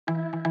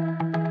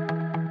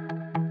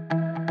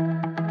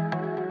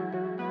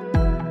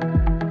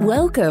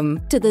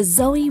Welcome to the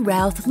Zoe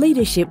Routh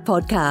Leadership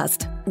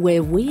Podcast,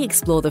 where we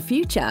explore the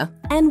future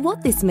and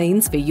what this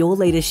means for your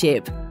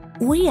leadership.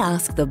 We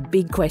ask the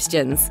big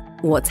questions.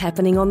 What's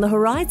happening on the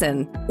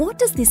horizon? What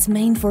does this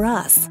mean for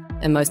us?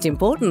 And most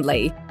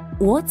importantly,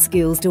 what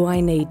skills do I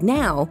need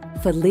now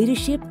for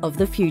leadership of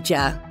the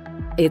future?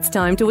 It's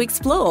time to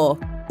explore.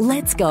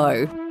 Let's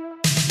go.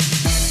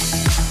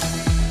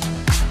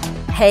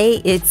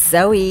 Hey, it's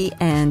Zoe,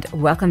 and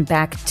welcome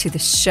back to the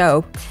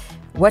show.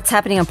 What's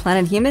happening on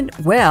Planet Human?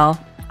 Well,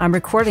 I'm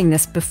recording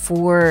this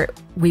before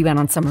we went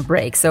on summer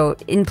break. So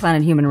in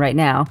Planet Human right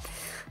now,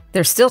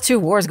 there's still two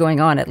wars going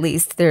on, at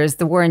least. There's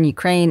the war in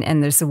Ukraine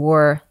and there's the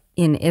war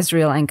in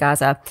Israel and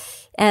Gaza,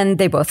 and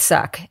they both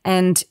suck.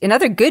 And in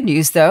other good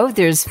news, though,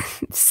 there's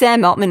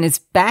Sam Altman is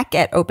back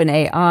at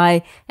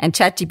OpenAI and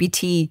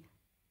ChatGPT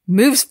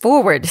moves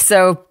forward.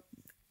 So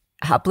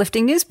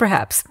uplifting news,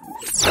 perhaps.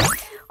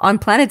 On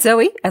Planet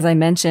Zoe, as I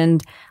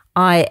mentioned,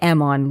 I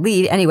am on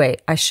lead. Anyway,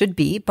 I should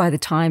be by the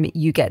time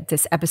you get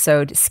this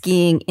episode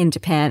skiing in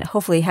Japan,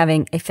 hopefully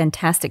having a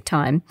fantastic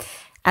time.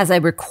 As I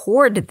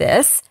record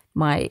this,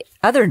 my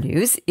other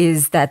news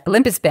is that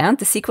Olympus Bound,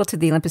 the sequel to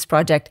the Olympus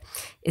Project,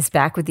 is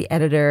back with the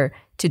editor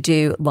to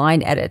do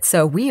line edits.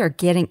 So we are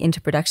getting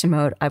into production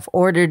mode. I've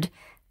ordered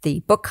the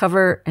book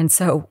cover, and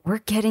so we're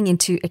getting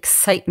into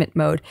excitement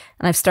mode.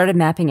 And I've started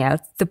mapping out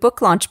the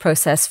book launch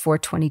process for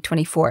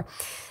 2024.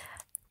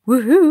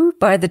 Woohoo!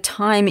 By the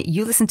time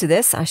you listen to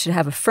this, I should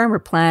have a firmer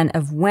plan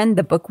of when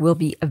the book will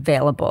be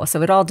available.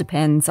 So it all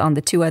depends on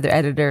the two other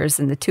editors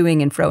and the toing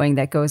and froing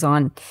that goes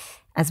on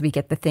as we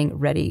get the thing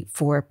ready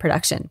for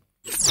production.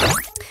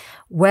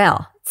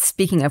 Well,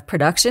 speaking of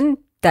production,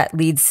 that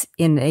leads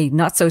in a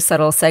not so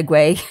subtle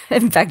segue,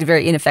 in fact, a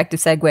very ineffective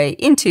segue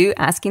into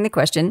asking the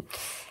question,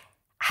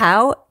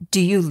 how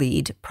do you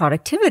lead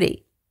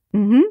productivity?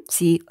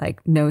 See,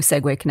 like no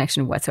segue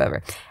connection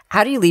whatsoever.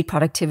 How do you lead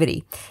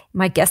productivity?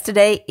 My guest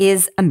today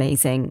is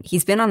amazing.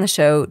 He's been on the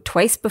show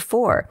twice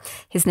before.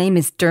 His name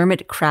is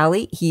Dermot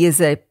Crowley. He is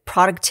a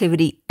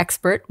productivity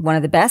expert, one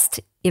of the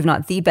best, if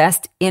not the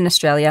best, in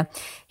Australia.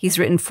 He's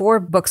written 4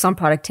 books on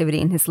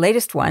productivity, and his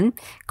latest one,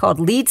 called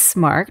Lead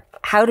Smart,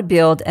 How to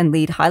Build and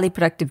Lead Highly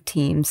Productive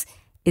Teams,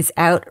 is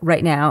out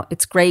right now.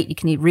 It's great. You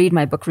can read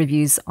my book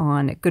reviews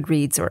on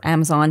Goodreads or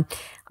Amazon.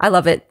 I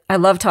love it. I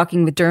love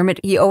talking with Dermot.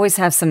 He always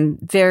has some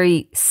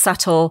very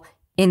subtle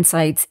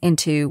insights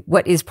into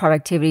what is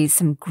productivity,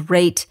 some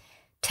great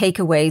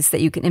takeaways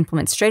that you can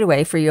implement straight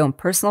away for your own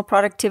personal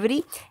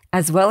productivity,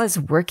 as well as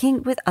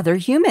working with other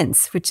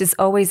humans, which is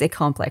always a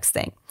complex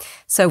thing.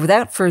 So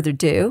without further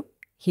ado,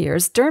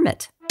 here's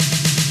Dermot.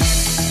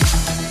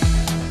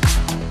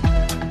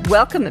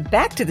 Welcome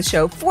back to the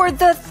show for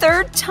the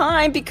 3rd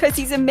time because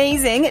he's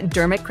amazing,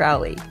 Dermot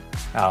Crowley.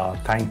 Oh,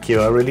 thank you.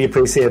 I really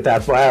appreciate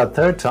that. Wow,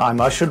 3rd time.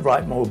 I should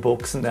write more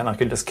books and then I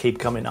can just keep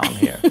coming on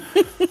here.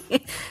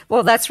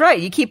 Well, that's right.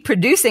 You keep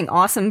producing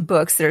awesome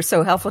books that are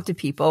so helpful to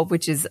people,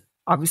 which is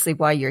obviously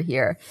why you're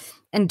here.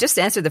 And just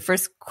to answer the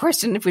first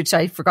question, which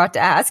I forgot to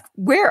ask,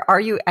 where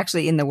are you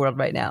actually in the world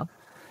right now?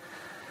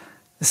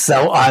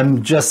 So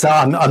I'm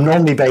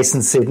normally based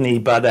in Sydney,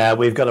 but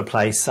we've got a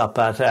place up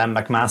at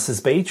McMaster's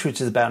Beach, which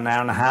is about an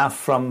hour and a half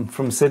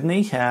from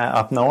Sydney,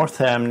 up north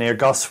near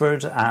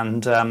Gosford.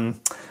 And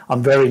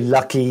I'm very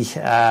lucky,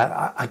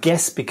 I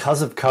guess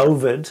because of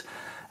COVID,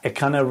 it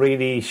kind of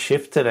really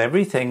shifted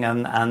everything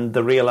and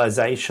the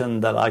realization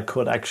that I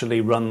could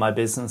actually run my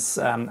business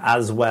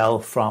as well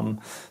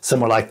from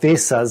somewhere like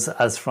this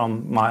as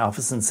from my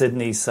office in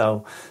Sydney.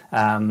 So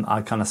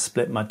I kind of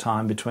split my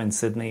time between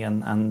Sydney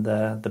and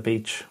the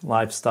beach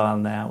lifestyle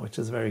now, which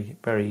is very,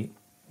 very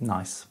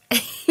nice.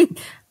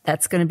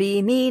 That's going to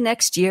be me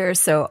next year,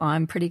 so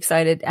I'm pretty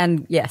excited.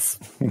 And yes,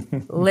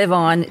 live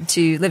on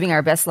to living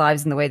our best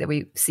lives in the way that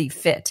we see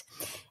fit.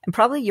 And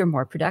probably you're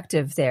more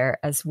productive there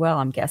as well,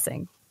 I'm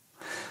guessing.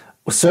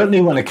 Well, certainly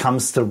when it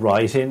comes to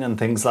writing and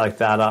things like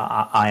that,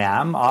 I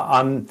am.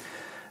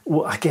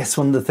 I guess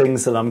one of the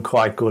things that I'm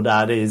quite good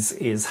at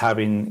is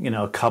having,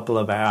 a couple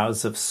of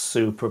hours of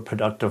super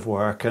productive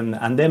work and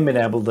then being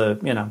able to,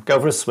 go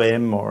for a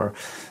swim or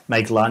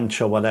make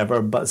lunch or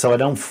whatever. But so I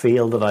don't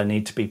feel that I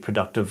need to be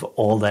productive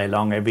all day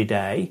long every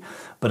day.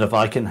 But if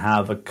I can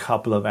have a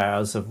couple of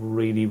hours of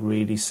really,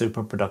 really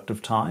super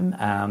productive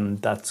time,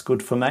 that's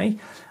good for me.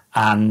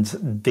 And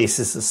this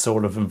is the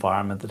sort of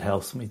environment that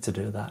helps me to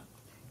do that.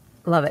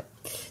 Love it.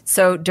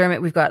 So,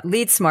 Dermot, we've got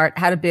Lead Smart,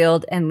 How to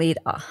Build and Lead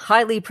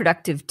Highly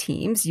Productive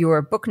Teams.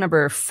 Your book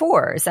number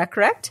 4, is that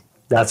correct?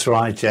 That's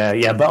right,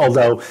 yeah. But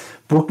although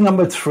book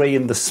number 3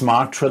 in the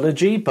Smart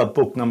trilogy, but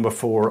book number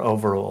 4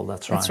 overall,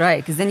 that's right. That's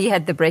right, because then you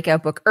had the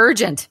breakout book,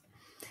 Urgent,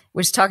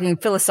 which is talking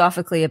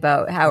philosophically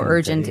about how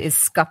urgent is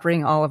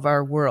scuppering all of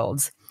our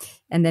worlds.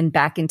 And then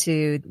back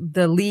into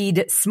the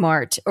Lead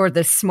Smart or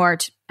the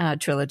Smart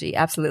trilogy.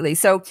 Absolutely.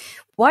 So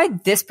why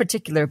this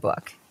particular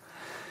book?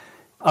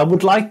 I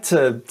would like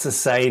to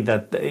say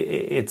that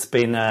it's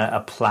been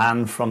a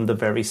plan from the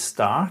very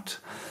start.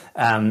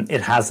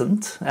 It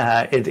hasn't.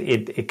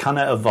 It kind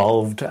of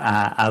evolved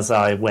as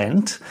I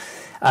went.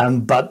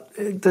 But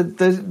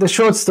the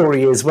short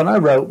story is, when I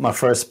wrote my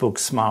first book,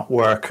 Smart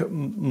Work,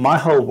 my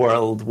whole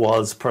world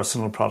was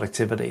personal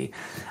productivity.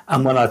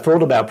 And when I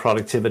thought about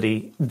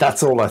productivity,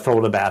 that's all I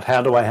thought about.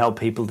 How do I help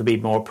people to be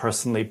more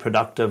personally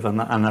productive? And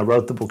I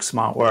wrote the book,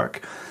 Smart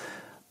Work.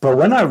 But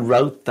when I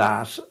wrote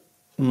that,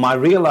 my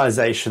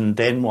realization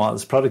then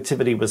was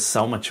productivity was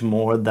so much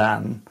more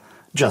than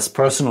just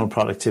personal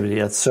productivity.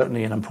 That's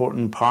certainly an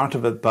important part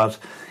of it, but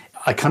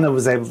I kind of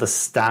was able to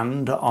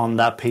stand on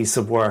that piece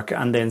of work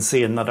and then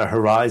see another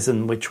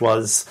horizon, which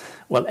was,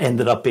 well,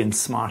 ended up in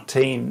smart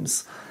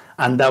teams.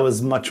 And that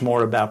was much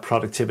more about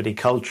productivity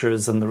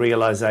cultures and the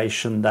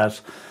realization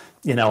that,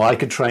 you know, I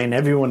could train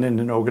everyone in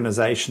an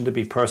organization to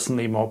be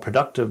personally more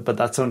productive, but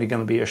that's only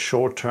going to be a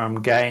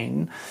short-term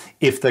gain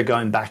if they're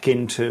going back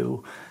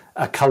into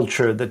a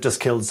culture that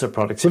just kills their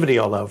productivity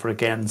all over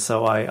again.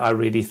 So I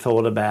really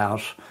thought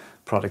about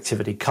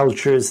productivity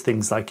cultures,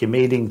 things like your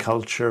meeting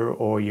culture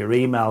or your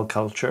email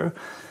culture.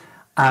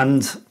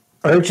 And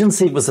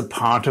urgency was a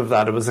part of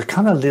that. It was a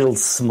kind of little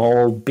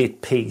small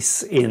bit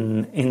piece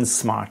in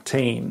Smart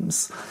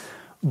Teams.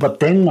 But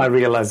then my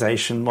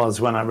realization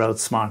was, when I wrote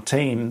Smart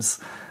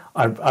Teams,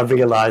 I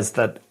realized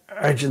that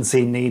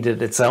urgency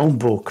needed its own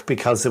book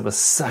because it was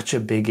such a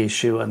big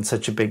issue and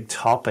such a big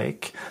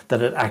topic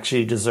that it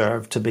actually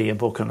deserved to be a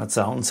book on its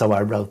own. So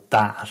I wrote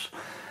that.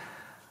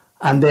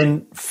 And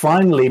then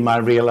finally, my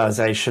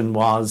realization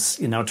was,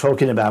 you know,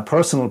 talking about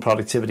personal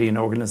productivity in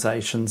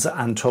organizations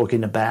and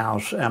talking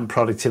about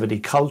productivity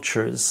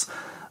cultures,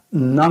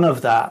 none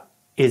of that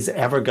is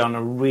ever going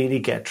to really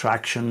get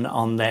traction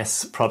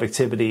unless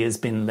productivity has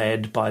been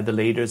led by the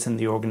leaders in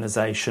the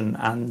organization.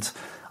 And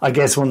I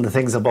guess one of the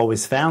things I've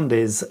always found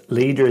is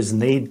leaders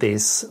need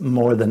this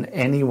more than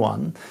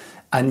anyone.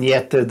 And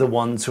yet they're the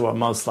ones who are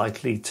most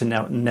likely to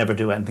never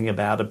do anything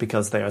about it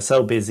because they are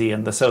so busy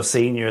and they're so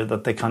senior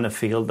that they kind of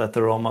feel that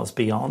they're almost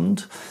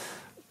beyond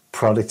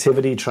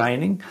productivity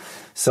training.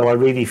 So I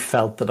really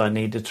felt that I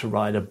needed to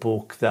write a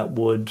book that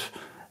would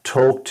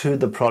talk to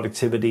the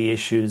productivity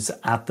issues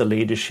at the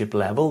leadership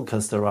level,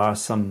 because there are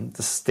some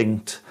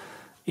distinct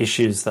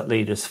issues that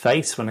leaders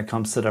face when it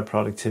comes to their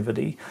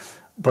productivity.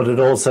 But it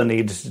also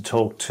needed to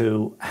talk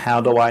to,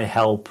 how do I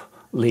help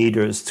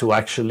leaders to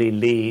actually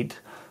lead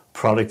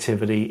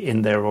productivity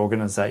in their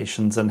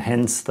organizations? And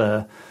hence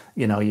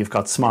you've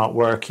got Smart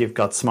Work, you've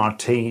got Smart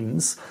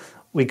Teams.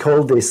 We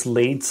call this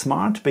Lead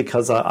Smart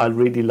because I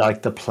really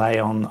like the play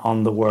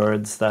on the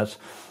words, that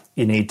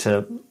you need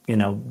to,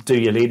 do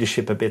your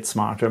leadership a bit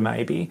smarter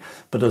maybe,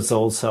 but it's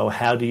also,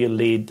 how do you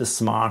lead the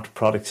smart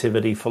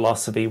productivity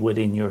philosophy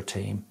within your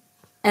team?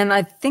 And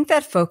I think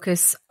that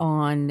focus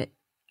on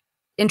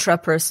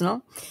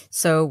intrapersonal,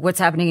 so what's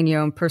happening in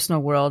your own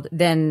personal world,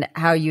 then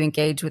how you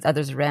engage with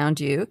others around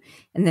you,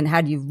 and then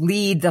how do you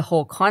lead the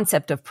whole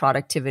concept of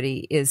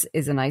productivity is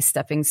a nice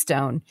stepping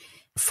stone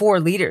for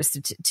leaders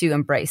to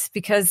embrace.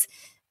 Because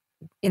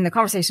in the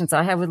conversations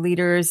I have with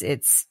leaders,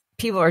 it's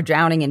people are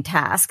drowning in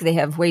task. They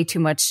have way too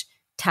much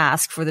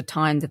task for the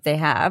time that they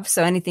have.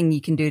 So anything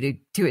you can do to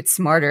do it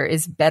smarter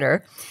is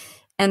better.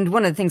 And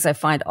one of the things I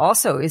find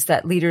also is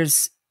that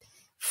leaders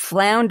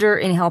flounder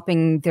in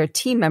helping their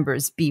team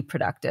members be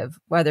productive,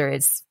 whether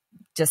it's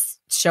just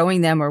showing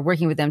them or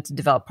working with them to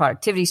develop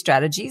productivity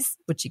strategies,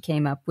 which you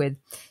came up with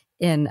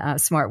in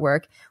Smart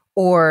Work,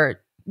 or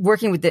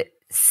working with the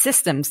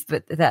systems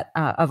that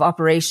of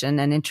operation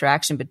and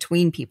interaction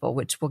between people,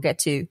 which we'll get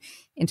to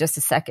in just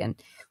a second.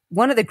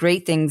 One of the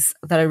great things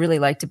that I really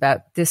liked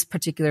about this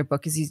particular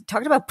book is you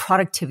talked about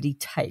productivity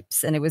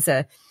types, and it was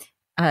a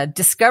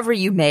discovery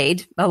you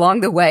made along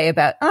the way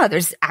about,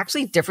 there's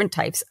actually different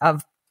types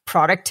of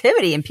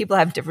productivity and people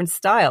have different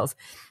styles.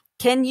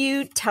 Can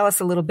you tell us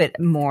a little bit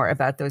more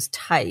about those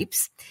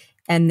types?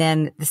 And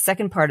then the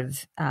second part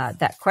of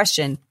that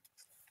question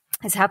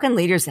is, how can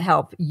leaders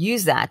help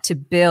use that to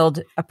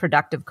build a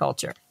productive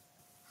culture?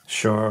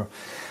 Sure.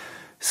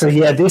 So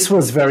yeah, this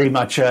was very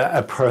much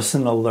a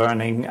personal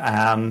learning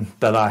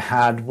that I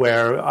had,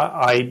 where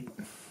I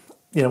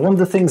one of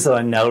the things that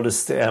I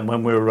noticed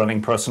when we were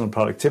running personal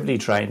productivity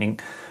training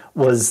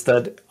was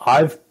that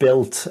I've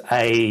built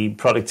a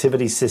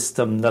productivity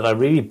system that I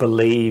really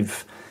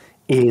believe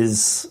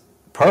is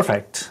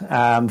perfect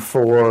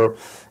for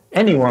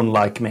anyone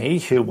like me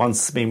who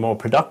wants to be more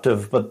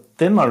productive. But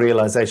then my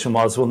realization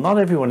was, well, not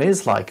everyone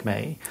is like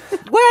me.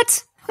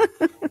 What?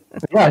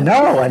 Yeah,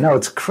 I know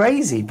it's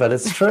crazy, but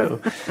it's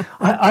true.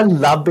 I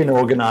love being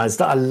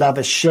organized. I love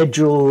a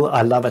schedule.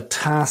 I love a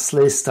task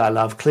list. I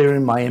love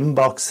clearing my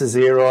inbox to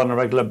zero on a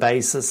regular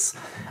basis.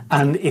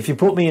 And if you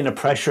put me in a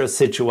pressure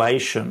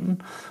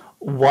situation,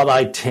 what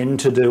I tend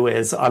to do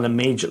is I'll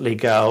immediately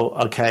go,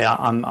 okay,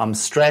 I'm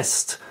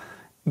stressed.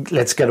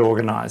 Let's get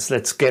organized.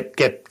 Let's get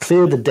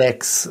clear the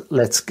decks.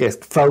 Let's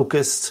get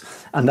focused.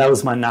 And that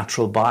was my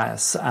natural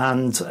bias.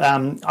 And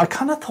I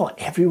kind of thought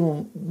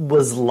everyone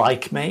was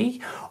like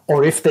me,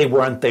 or if they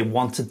weren't, they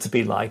wanted to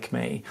be like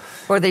me.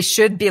 Or they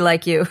should be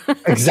like you.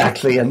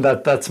 Exactly. And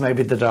that's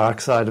maybe the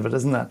dark side of it,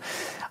 isn't it?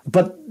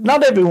 But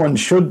not everyone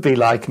should be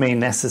like me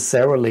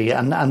necessarily,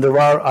 and there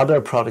are other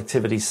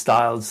productivity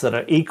styles that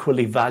are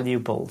equally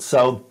valuable.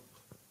 So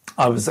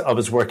I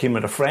was working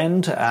with a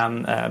friend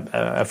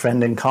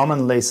in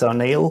common, Lisa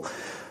O'Neill,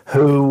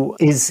 who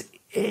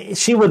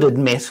she would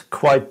admit,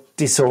 quite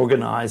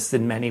disorganized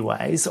in many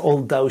ways,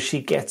 although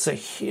she gets a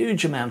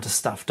huge amount of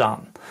stuff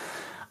done.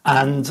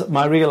 And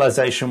my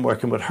realization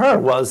working with her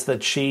was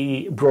that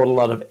she brought a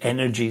lot of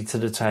energy to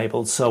the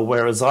table. So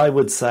whereas I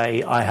would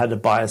say I had a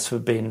bias for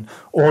being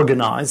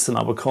organized, and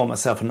I would call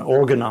myself an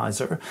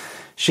organizer,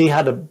 she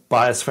had a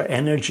bias for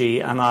energy,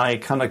 and I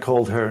kind of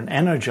called her an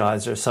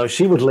energizer. So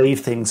she would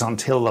leave things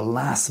until the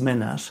last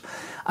minute,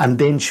 and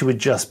then she would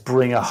just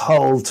bring a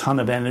whole ton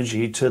of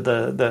energy to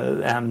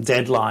the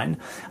deadline,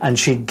 and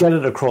she'd get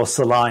it across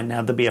the line.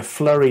 Now, there'd be a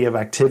flurry of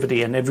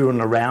activity, and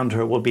everyone around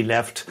her would be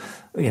left,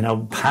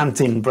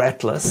 panting,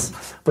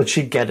 breathless, but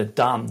she'd get it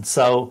done.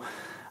 So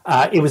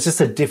it was just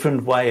a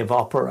different way of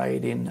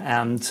operating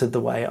to the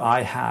way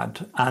I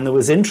had. And it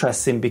was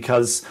interesting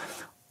because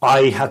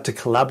I had to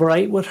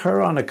collaborate with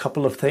her on a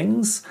couple of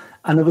things,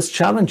 and it was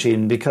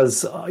challenging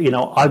because,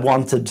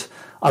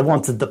 I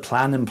wanted the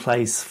plan in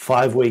place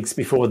 5 weeks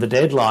before the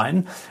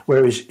deadline,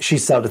 whereas she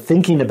started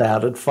thinking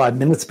about it 5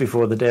 minutes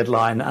before the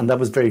deadline, and that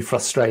was very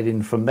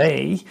frustrating for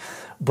me.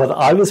 But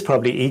I was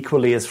probably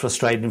equally as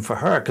frustrating for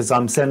her, because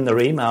I'm sending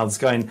her emails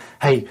going,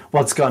 hey,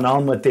 what's going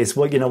on with this?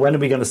 Well, when are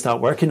we going to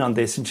start working on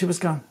this? And she was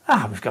going,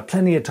 we've got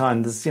plenty of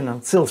time. There's,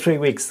 still 3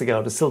 weeks to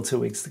go. There's still 2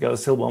 weeks to go.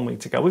 There's still 1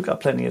 week to go. We've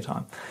got plenty of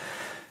time.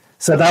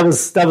 So that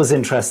was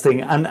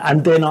interesting.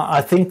 And then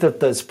I think that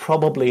there's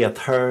probably a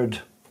third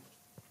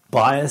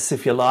bias,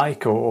 if you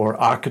like, or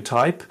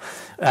archetype,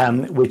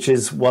 which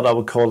is what I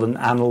would call an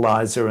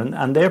analyzer.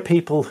 And they're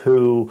people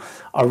who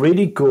are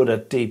really good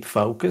at deep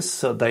focus.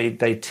 So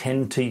they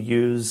tend to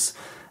use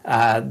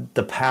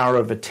the power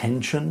of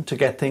attention to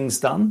get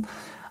things done.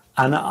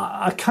 And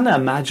I kind of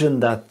imagine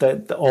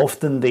that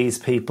often these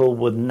people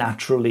would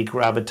naturally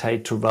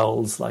gravitate to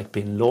roles like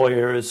being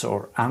lawyers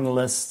or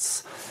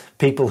analysts,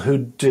 people who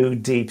do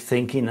deep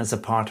thinking as a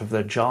part of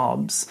their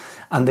jobs,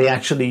 and they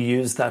actually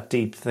use that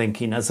deep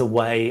thinking as a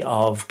way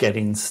of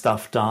getting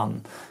stuff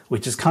done,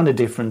 which is kind of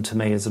different to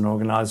me as an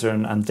organizer,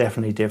 and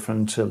definitely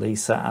different to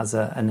Lisa as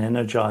an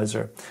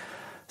energizer.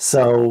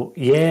 So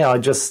yeah, I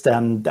just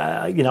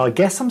I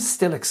guess I'm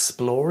still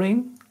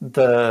exploring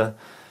the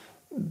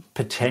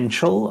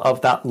potential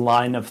of that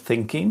line of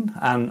thinking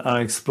and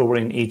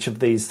exploring each of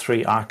these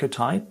three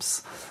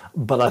archetypes.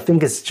 But I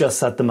think it's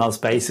just at the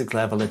most basic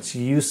level, it's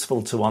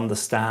useful to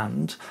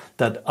understand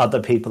that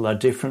other people are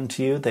different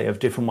to you. They have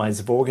different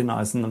ways of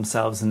organizing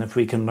themselves. And if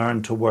we can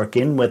learn to work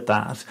in with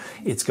that,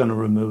 it's going to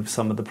remove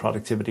some of the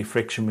productivity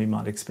friction we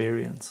might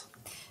experience.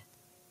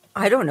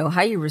 I don't know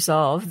how you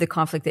resolve the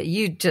conflict that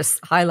you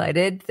just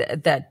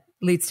highlighted that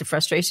leads to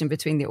frustration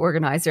between the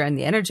organizer and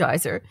the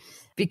energizer,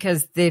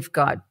 because they've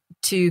got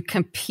two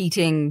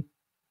competing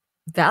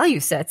value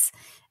sets.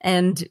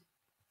 And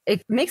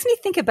it makes me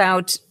think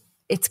about,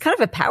 it's kind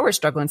of a power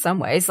struggle in some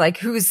ways, like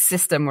whose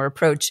system or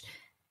approach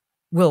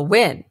will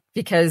win,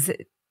 because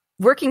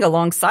working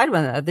alongside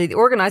one another, the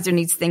organizer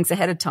needs things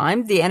ahead of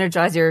time. The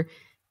energizer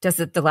does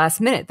it the last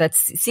minute. That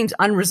seems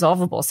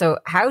unresolvable. So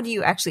how do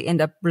you actually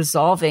end up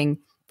resolving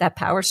that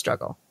power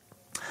struggle?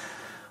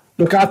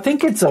 Look, I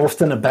think it's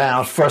often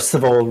about, first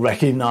of all,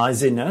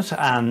 recognizing it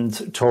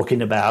and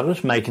talking about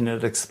it, making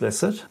it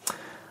explicit.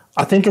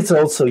 I think it's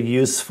also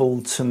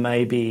useful to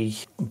maybe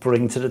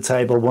bring to the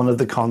table one of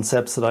the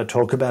concepts that I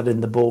talk about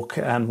in the book,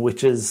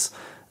 which is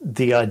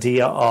the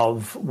idea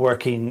of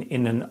working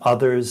in an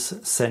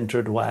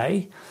others-centered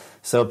way.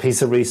 So a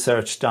piece of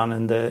research done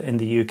in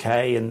the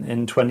UK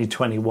in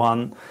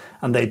 2021,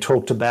 and they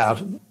talked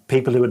about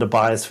people who had a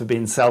bias for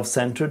being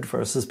self-centered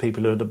versus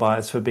people who had a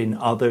bias for being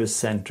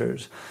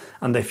others-centered.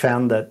 And they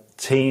found that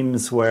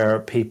teams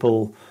where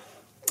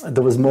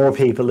there was more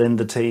people in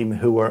the team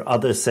who were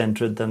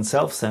other-centered than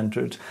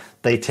self-centered,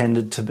 they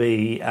tended to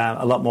be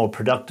a lot more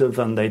productive,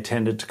 and they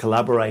tended to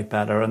collaborate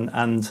better.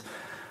 And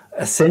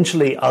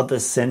essentially,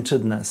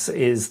 other-centeredness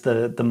is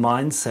the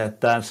mindset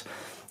that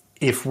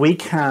if we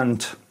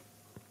can't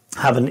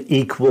have an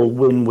equal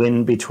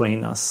win-win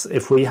between us,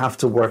 if we have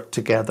to work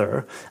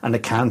together, and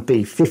it can't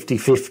be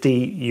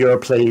 50-50, you're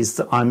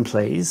pleased, I'm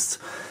pleased,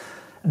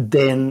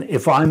 then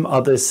if I'm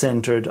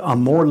other-centered,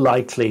 I'm more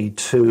likely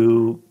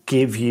to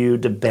give you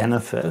the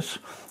benefit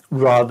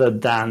rather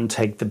than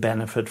take the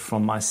benefit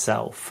from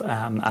myself.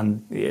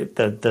 And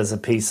there's a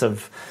piece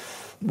of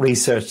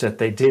research that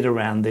they did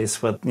around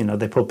this where,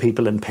 they put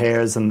people in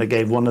pairs, and they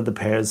gave one of the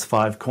pairs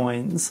 5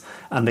 coins,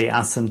 and they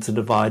asked them to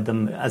divide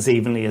them as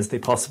evenly as they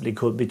possibly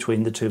could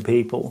between the two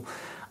people.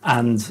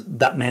 And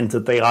that meant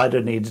that they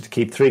either needed to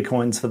keep 3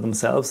 coins for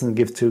themselves and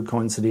give 2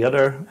 coins to the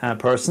other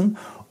person,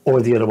 or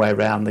the other way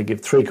around, they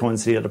give 3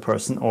 coins to the other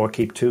person or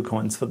keep 2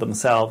 coins for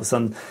themselves.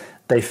 And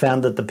they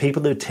found that the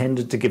people who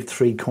tended to give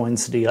 3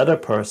 coins to the other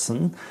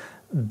person,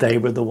 they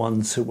were the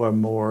ones who were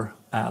more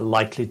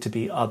likely to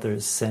be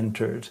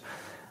others-centered.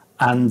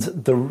 And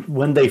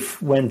when they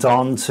went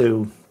on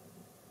to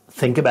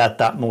think about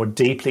that more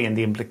deeply and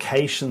the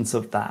implications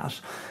of that,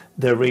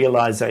 the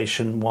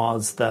realization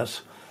was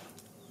that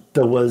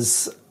there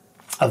was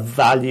a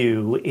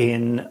value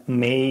in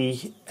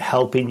me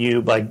helping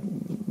you by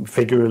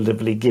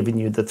figuratively giving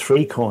you the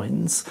 3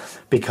 coins,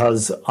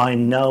 because I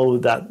know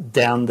that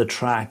down the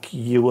track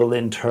you will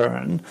in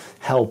turn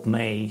help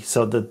me,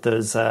 so that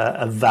there's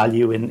a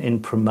value in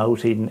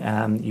promoting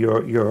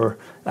your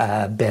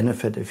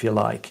benefit, if you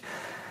like.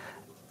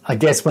 I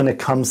guess when it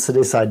comes to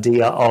this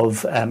idea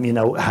of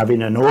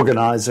having an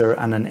organizer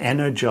and an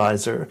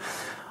energizer,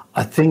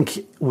 I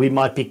think we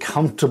might be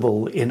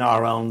comfortable in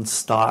our own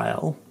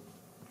style,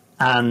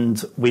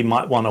 and we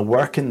might want to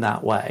work in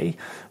that way.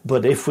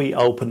 But if we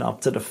open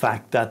up to the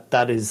fact that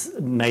that is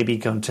maybe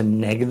going to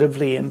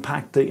negatively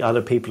impact the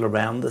other people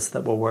around us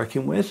that we're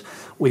working with,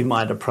 we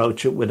might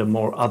approach it with a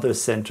more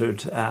other-centered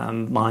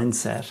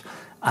mindset,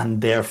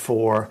 and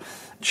therefore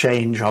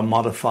change or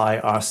modify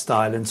our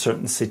style in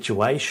certain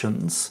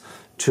situations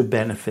to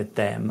benefit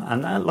them.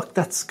 And look,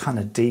 that's kind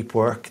of deep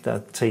work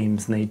that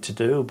teams need to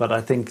do. But I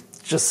think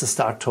just to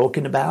start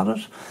talking about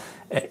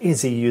it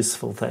is a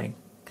useful thing.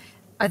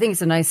 I think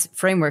it's a nice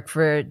framework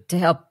to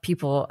help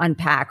people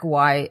unpack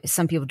why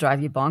some people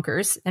drive you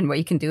bonkers and what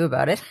you can do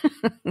about it.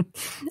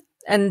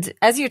 And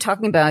as you're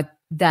talking about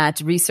that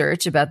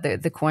research, about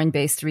the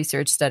coin-based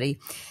research study,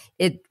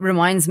 it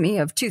reminds me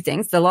of 2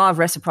 things. The law of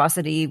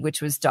reciprocity,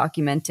 which was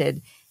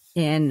documented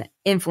in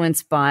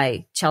Influenced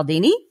by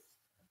Cialdini,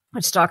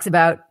 which talks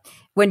about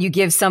when you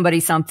give somebody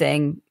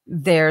something,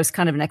 there's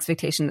kind of an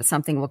expectation that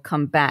something will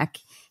come back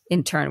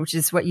in turn, which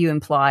is what you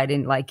implied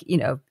in,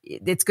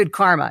 it's good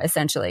karma,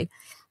 essentially.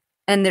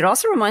 And it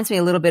also reminds me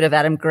a little bit of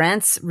Adam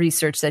Grant's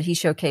research that he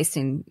showcased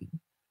in,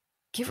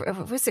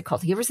 what's it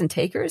called? Givers and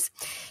Takers.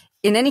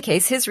 In any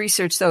case, his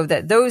research, though,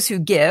 that those who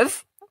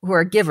give, who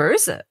are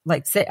givers,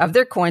 like say of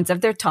their coins,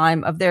 of their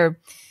time, of their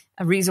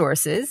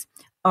resources,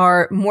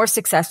 are more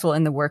successful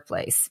in the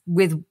workplace,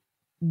 with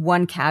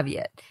one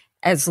caveat: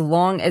 as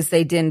long as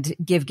they didn't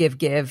give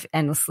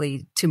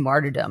endlessly to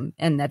martyrdom,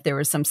 and that there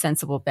were some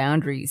sensible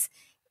boundaries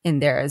in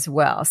there as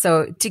well.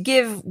 So to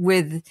give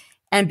with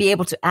and be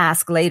able to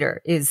ask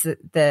later is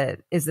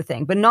the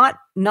thing, but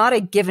not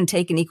a give and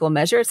take in equal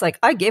measure. It's like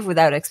I give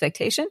without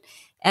expectation,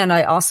 and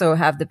I also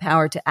have the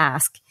power to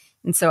ask.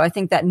 And so I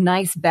think that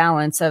nice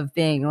balance of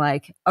being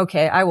like,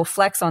 okay, I will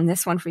flex on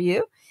this one for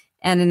you,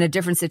 and in a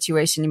different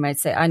situation, you might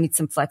say, I need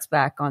some flex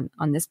back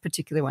on this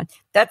particular one.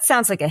 That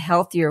sounds like a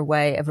healthier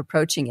way of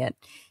approaching it,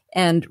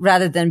 and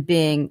rather than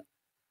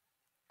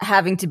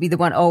having to be the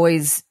one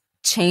always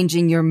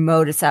changing your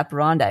modus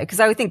operandi, because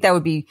I would think that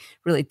would be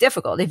really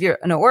difficult. If you're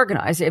an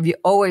organizer, if you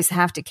always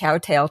have to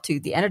kowtow to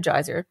the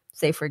energizer,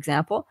 say, for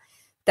example,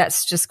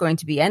 that's just going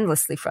to be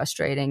endlessly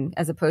frustrating,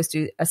 as opposed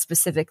to a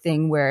specific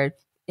thing where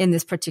in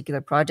this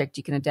particular project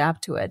you can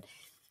adapt to it.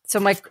 So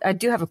Mike, I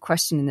do have a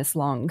question in this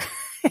long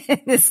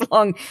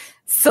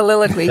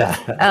soliloquy.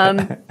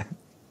 And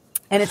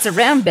it's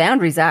around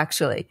boundaries,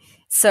 actually.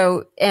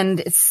 So, and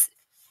it's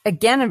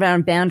again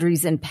around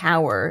boundaries and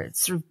power.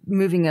 It's sort of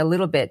moving a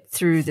little bit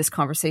through this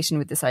conversation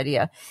with this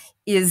idea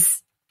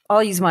is,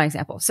 I'll use my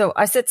example. So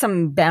I set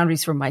some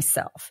boundaries for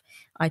myself.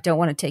 I don't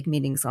want to take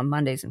meetings on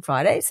Mondays and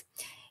Fridays.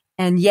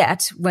 And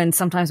yet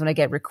sometimes when I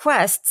get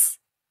requests,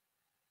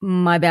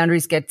 my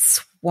boundaries get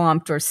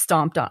swamped or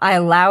stomped on. I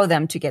allow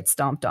them to get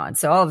stomped on.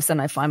 So all of a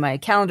sudden I find my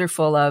calendar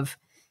full of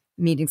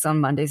meetings on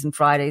Mondays and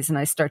Fridays, and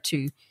I start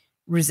to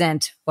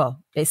resent,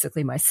 well,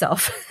 basically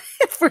myself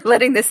for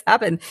letting this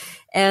happen.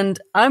 And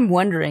I'm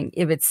wondering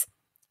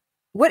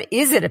what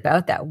is it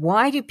about that?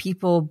 Why do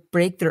people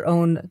break their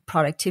own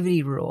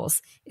productivity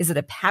rules? Is it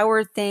a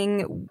power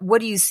thing?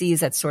 What do you see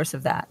as that source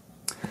of that?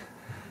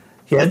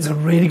 Yeah, it's a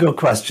really good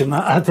question.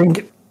 I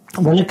think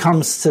when it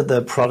comes to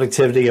the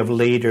productivity of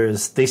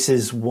leaders, this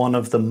is one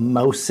of the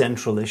most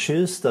central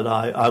issues that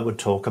I would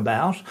talk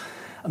about.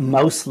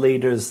 Most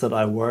leaders that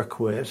I work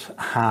with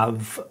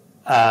have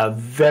a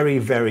very,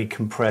 very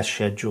compressed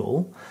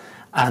schedule,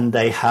 and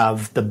they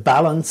have the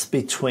balance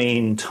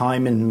between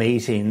time in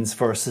meetings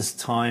versus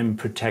time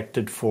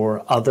protected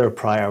for other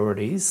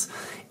priorities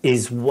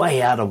is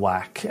way out of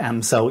whack.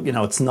 So,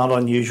 it's not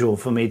unusual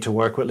for me to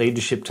work with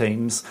leadership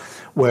teams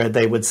where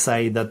they would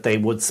say that they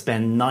would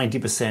spend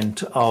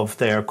 90% of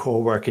their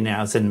core working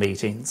hours in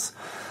meetings.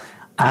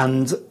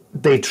 And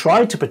they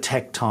try to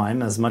protect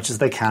time as much as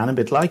they can, a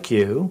bit like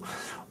you,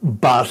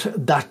 but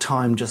that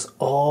time just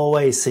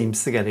always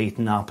seems to get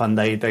eaten up, and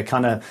they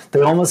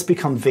almost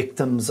become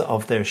victims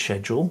of their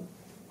schedule.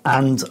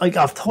 And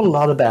I've thought a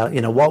lot about,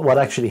 what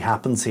actually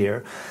happens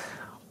here.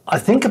 I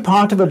think a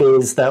part of it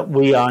is that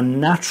we are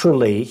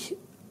naturally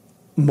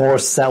more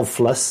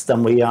selfless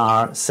than we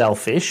are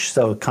selfish.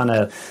 So kind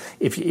of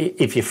if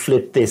you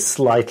flip this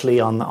slightly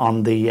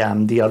on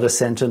the other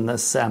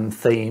centeredness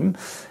theme,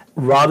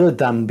 rather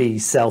than be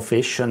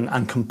selfish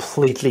and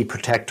completely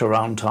protect our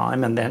own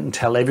time and then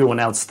tell everyone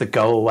else to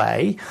go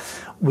away,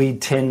 we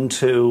tend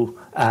to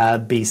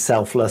be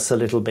selfless a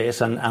little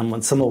bit. And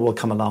when someone will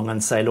come along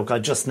and say, look, I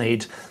just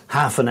need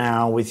half an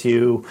hour with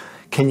you,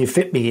 can you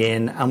fit me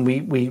in? And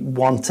we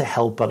want to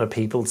help other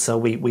people, so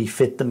we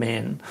fit them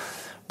in.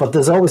 But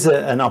there's always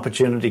an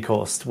opportunity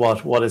cost.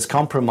 What is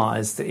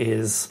compromised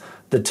is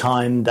the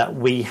time that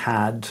we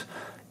had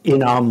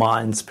in our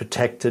minds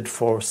protected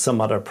for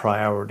some other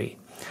priority.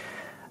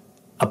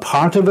 A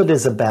part of it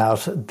is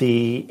about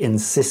the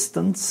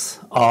insistence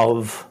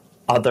of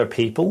other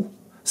people.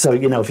 So,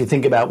 if you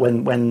think about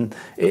when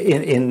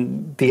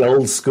in the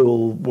old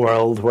school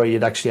world where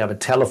you'd actually have a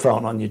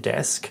telephone on your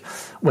desk,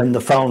 when the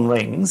phone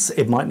rings,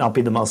 it might not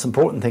be the most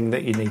important thing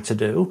that you need to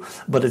do,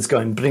 but it's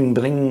going bring,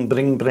 bring,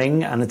 bring,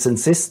 bring, and it's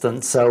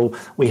insistent. So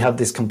we have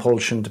this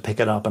compulsion to pick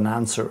it up and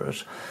answer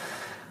it.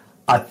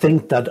 I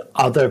think that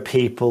other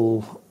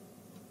people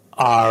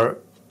are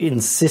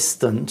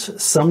insistent,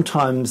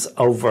 sometimes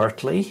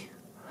overtly.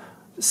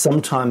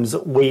 Sometimes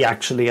we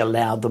actually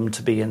allow them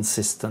to be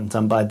insistent,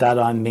 and by that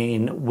I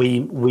mean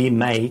we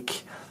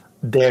make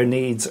their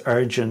needs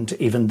urgent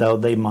even though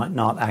they might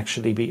not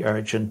actually be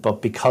urgent,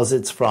 but because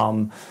it's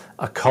from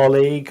a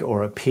colleague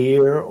or a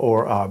peer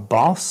or our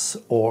boss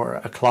or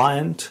a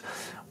client,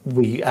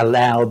 we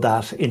allow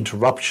that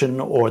interruption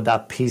or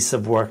that piece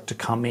of work to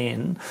come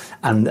in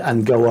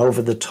and go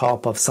over the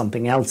top of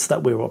something else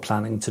that we were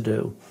planning to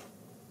do.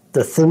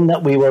 The thing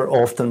that we were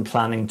often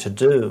planning to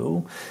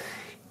do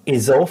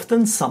is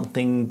often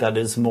something that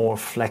is more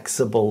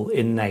flexible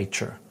in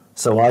nature.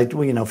 So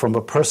from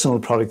a personal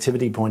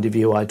productivity point of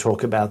view, I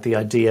talk about the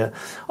idea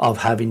of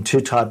having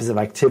two types of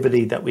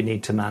activity that we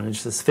need to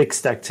manage. There's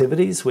fixed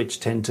activities, which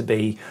tend to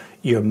be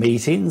your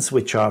meetings,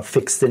 which are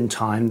fixed in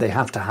time. They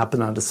have to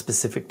happen at a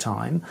specific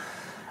time.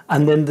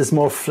 And then there's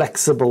more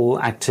flexible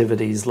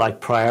activities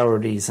like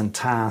priorities and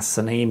tasks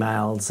and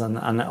emails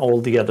and all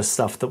the other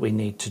stuff that we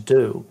need to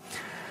do.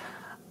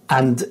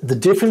 And the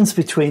difference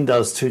between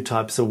those two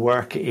types of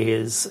work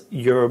is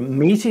your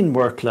meeting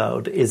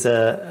workload is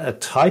a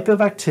type of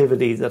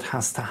activity that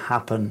has to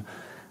happen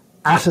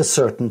at a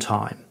certain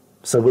time.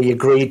 So we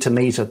agreed to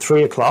meet at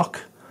 3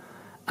 o'clock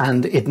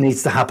and it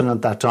needs to happen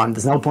at that time.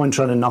 There's no point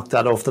trying to knock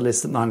that off the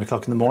list at 9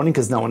 o'clock in the morning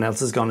because no one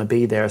else is going to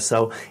be there.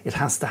 So it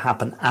has to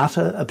happen at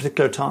a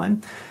particular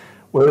time.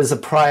 Whereas a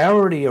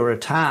priority or a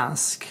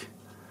task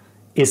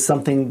is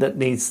something that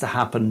needs to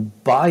happen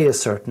by a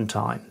certain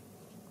time.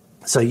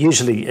 So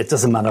usually it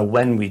doesn't matter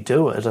when we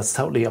do it, it's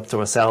totally up to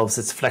ourselves.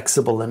 It's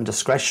flexible and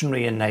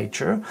discretionary in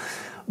nature,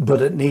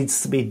 but it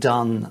needs to be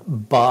done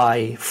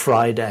by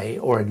Friday,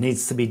 or it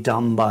needs to be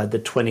done by the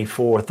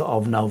 24th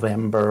of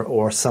November,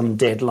 or some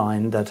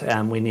deadline that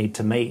we need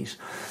to meet.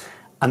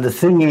 And the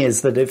thing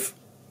is that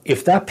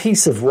if that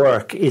piece of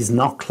work is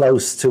not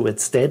close to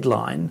its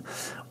deadline,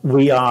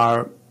 we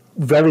are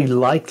very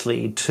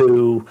likely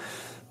to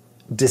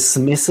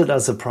dismiss it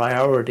as a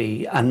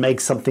priority and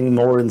make something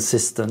more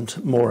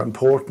insistent more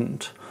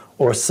important,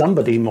 or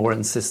somebody more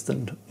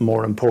insistent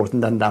more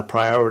important than that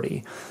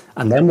priority.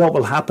 And then what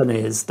will happen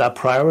is that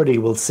priority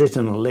will sit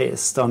in a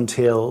list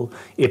until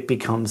it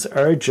becomes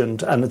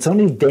urgent, and it's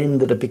only then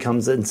that it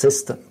becomes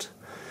insistent.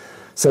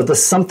 So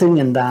there's something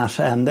in that,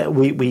 and that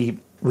we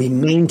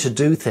mean to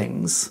do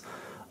things,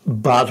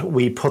 but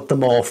we put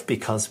them off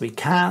because we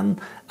can,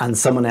 and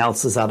someone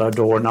else is at our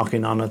door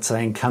knocking on it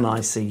saying, can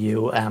I see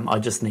you? I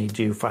just need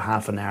you for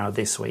half an hour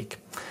this week.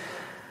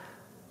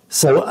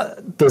 So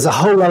there's a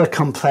whole lot of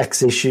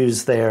complex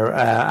issues there,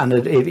 and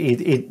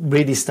it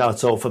really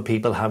starts off with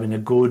people having a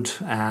good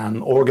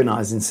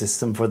organising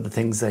system for the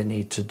things they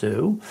need to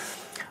do.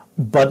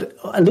 But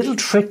a little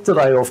trick that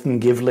I often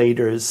give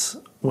leaders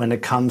when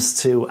it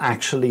comes to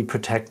actually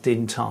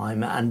protecting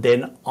time and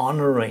then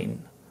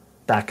honouring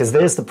that, because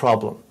there's the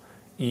problem.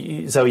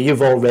 So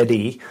you've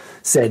already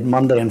said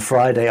Monday and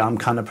Friday I'm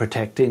kind of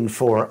protecting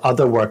for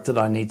other work that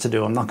I need to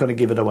do. I'm not going to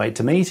give it away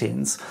to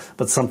meetings,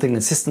 but something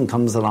insistent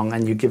comes along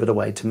and you give it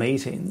away to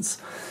meetings.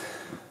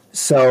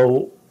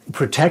 So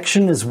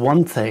protection is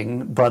one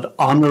thing, but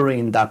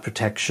honouring that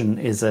protection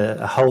is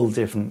a whole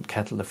different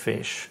kettle of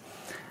fish.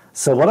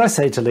 So what I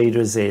say to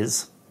leaders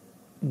is,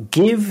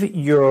 give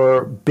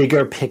your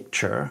bigger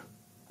picture,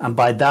 and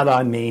by that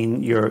I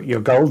mean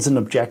your goals and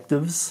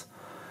objectives,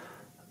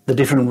 the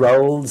different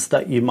roles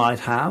that you might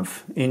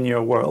have in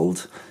your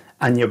world,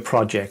 and your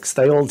projects.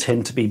 They all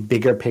tend to be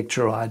bigger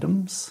picture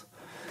items.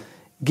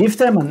 Give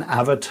them an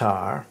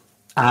avatar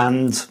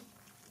and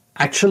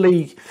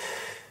actually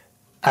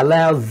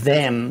allow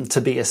them to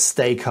be a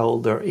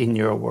stakeholder in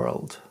your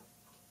world.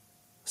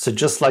 So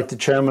just like the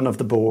chairman of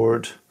the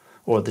board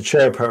or the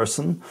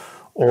chairperson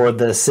or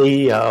the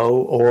CEO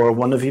or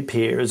one of your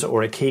peers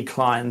or a key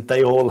client,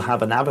 they all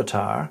have an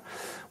avatar.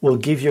 Will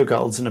give your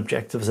goals and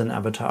objectives an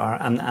avatar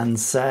and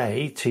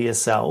say to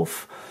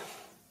yourself,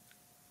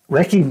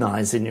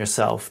 recognize in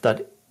yourself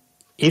that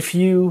if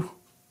you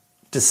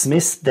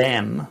dismiss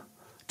them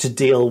to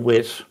deal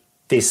with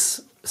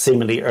this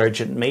seemingly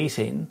urgent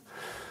meeting,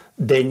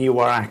 then you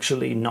are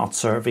actually not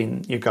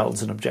serving your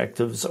goals and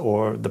objectives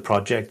or the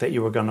project that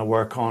you were going to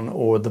work on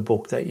or the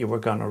book that you were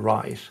going to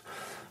write.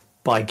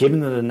 by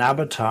giving it an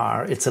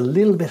avatar, it's a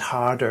little bit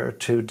harder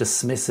to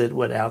dismiss it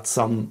without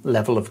some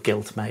level of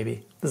guilt,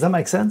 maybe. Does that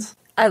make sense?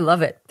 I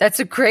love it. That's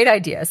a great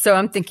idea. So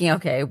I'm thinking,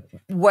 okay,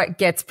 what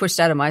gets pushed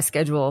out of my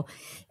schedule?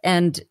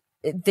 And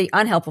the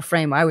unhelpful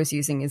frame I was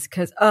using is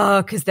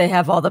because they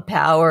have all the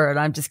power and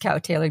I'm just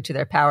kowtowing to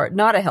their power.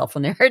 Not a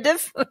helpful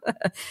narrative.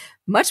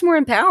 Much more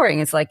empowering.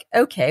 It's like,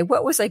 okay,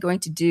 what was I going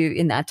to do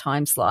in that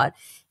time slot?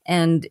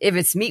 And if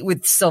it's meet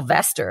with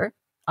Sylvester,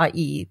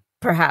 i.e.,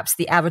 perhaps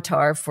the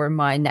avatar for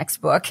my next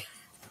book,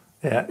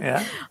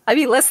 I'd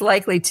be less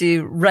likely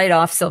to write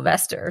off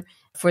Sylvester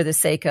for the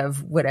sake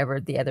of whatever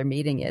the other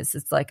meeting is.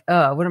 It's like,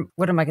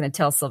 what am I going to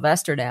tell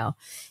Sylvester now?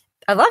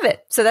 I love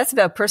it. So that's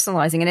about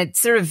personalizing. And it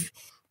sort of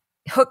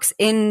hooks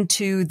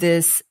into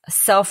this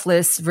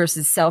selfless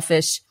versus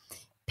selfish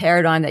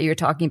paradigm that you're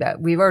talking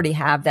about. We already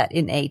have that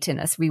innate in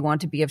us. We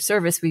want to be of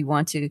service. We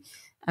want to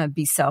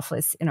be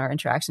selfless in our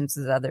interactions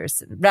with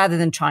others rather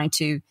than trying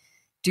to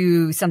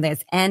do something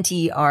that's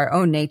anti our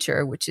own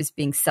nature, which is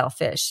being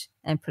selfish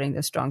and putting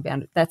those strong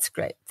boundaries. That's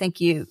great. Thank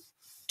you,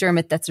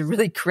 Dermot. That's a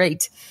really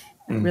great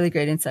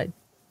insight.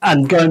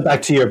 And going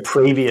back to your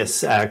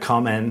previous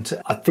comment,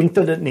 I think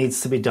that it needs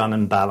to be done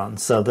in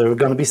balance. So there are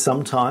going to be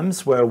some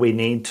times where we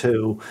need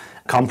to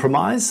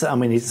compromise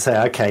and we need to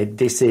say, okay,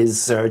 this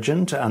is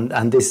urgent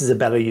and this is a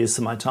better use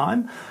of my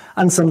time.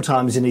 And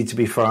sometimes you need to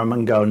be firm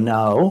and go,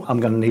 no, I'm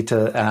going to need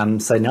to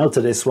say no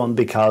to this one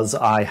because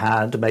I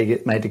had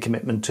made a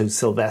commitment to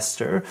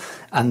Sylvester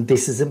and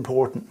this is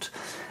important.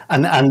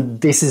 And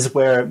this is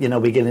where,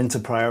 we get into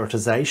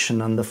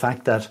prioritization and the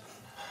fact that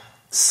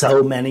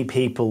so many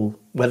people,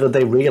 whether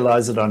they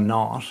realize it or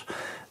not,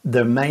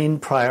 their main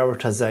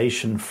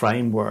prioritization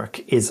framework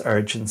is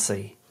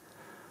urgency.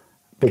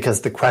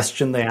 Because the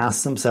question they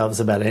ask themselves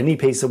about any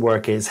piece of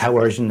work is, how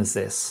urgent is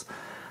this?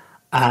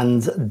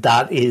 And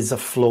that is a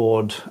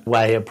flawed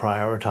way of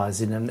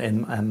prioritizing,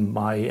 in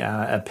my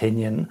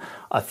opinion.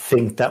 I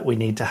think that we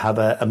need to have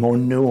a more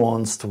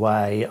nuanced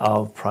way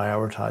of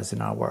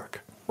prioritizing our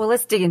work. Well,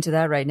 let's dig into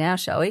that right now,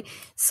 shall we?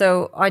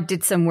 So I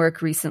did some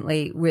work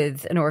recently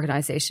with an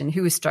organization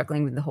who was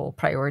struggling with the whole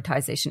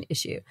prioritization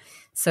issue.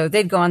 So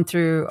they'd gone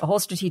through a whole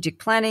strategic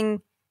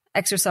planning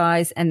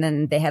exercise, and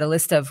then they had a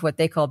list of what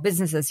they call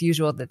business as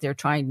usual that they're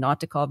trying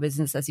not to call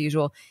business as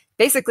usual.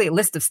 Basically, a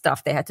list of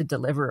stuff they had to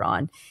deliver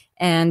on.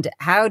 And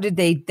how did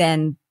they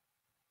then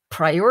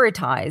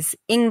prioritize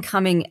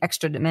incoming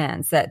extra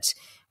demands that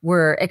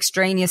were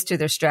extraneous to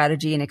their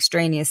strategy and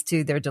extraneous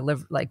to their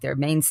their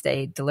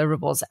mainstay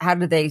deliverables? How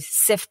do they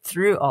sift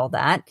through all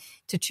that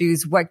to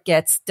choose what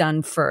gets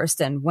done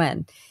first and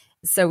when?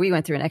 So we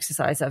went through an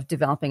exercise of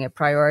developing a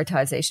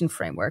prioritization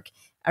framework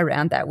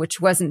around that,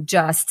 which wasn't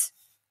just,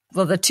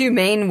 the two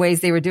main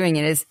ways they were doing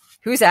it is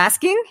who's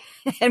asking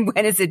and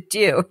when is it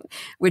due,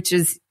 which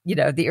is,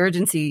 the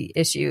urgency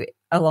issue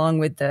along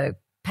with the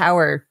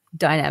power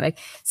dynamic.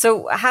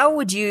 So how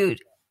would you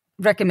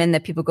recommend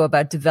that people go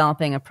about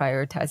developing a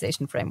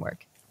prioritization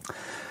framework?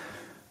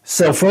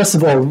 So first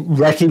of all,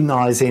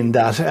 recognizing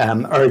that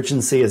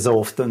urgency is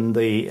often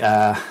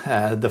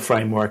the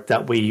framework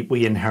that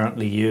we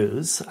inherently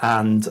use.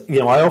 And,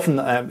 I often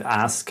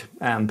ask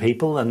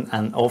people,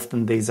 and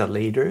often these are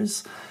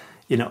leaders,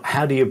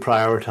 how do you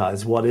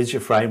prioritize? What is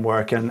your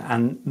framework?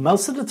 And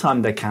most of the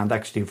time they can't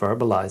actually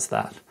verbalize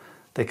that.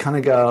 They kind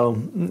of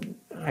go,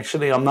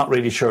 actually, I'm not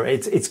really sure.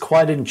 It's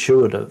quite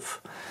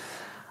intuitive.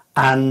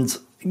 And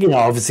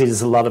obviously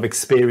there's a lot of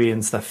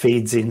experience that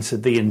feeds into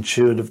the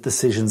intuitive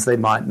decisions they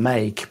might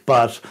make.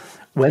 But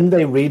when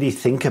they really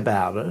think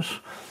about it,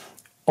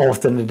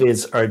 often it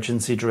is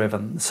urgency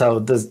driven. So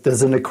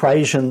there's an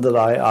equation that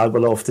I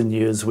will often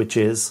use, which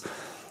is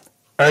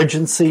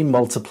urgency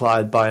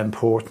multiplied by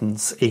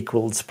importance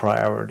equals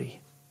priority.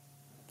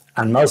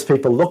 And most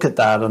people look at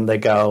that and they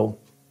go,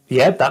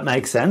 yeah, that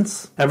makes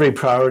sense. Every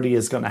priority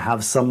is going to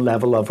have some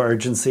level of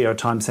urgency or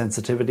time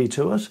sensitivity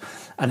to it.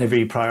 And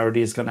every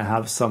priority is going to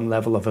have some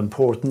level of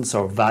importance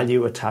or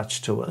value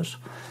attached to it.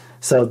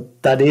 So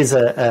that is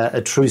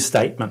a true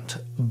statement.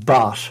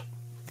 But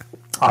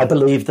I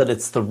believe that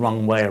it's the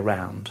wrong way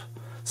around.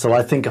 So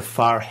I think a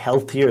far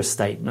healthier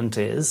statement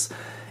is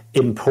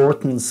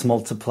importance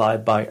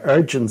multiplied by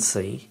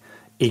urgency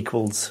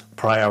equals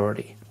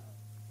priority.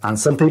 And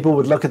some people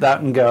would look at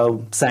that and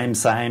go,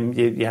 same,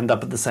 you end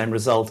up at the same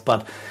result.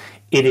 But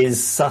it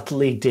is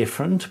subtly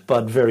different,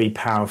 but very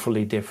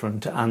powerfully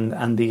different.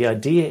 And the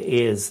idea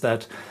is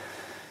that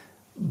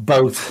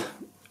both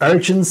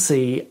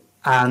urgency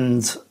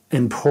and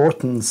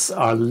importance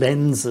are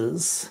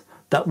lenses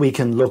that we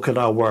can look at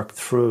our work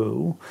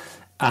through.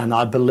 And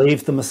I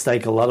believe the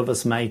mistake a lot of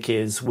us make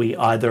is we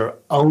either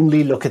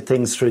only look at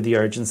things through the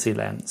urgency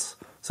lens.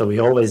 So we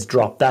always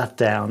drop that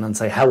down and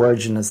say, how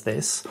urgent is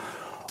this?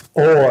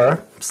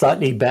 Or,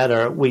 slightly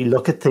better, we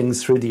look at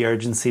things through the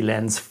urgency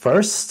lens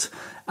first,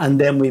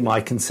 and then we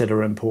might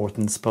consider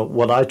importance. But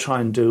what I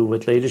try and do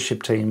with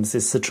leadership teams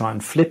is to try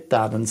and flip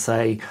that and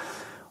say,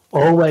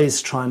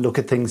 always try and look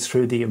at things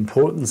through the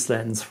importance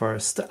lens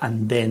first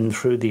and then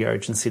through the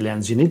urgency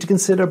lens. You need to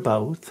consider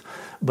both,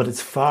 but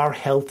it's far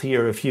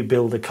healthier if you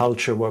build a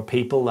culture where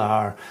people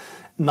are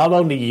not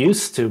only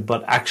used to,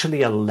 but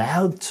actually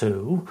allowed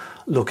to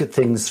look at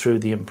things through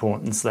the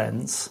importance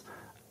lens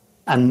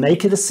and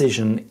make a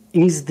decision,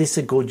 is this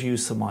a good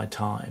use of my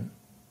time,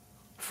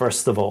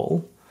 first of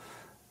all?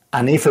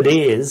 And if it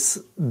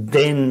is,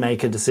 then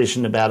make a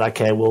decision about,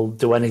 okay, well,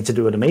 do I need to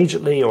do it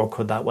immediately, or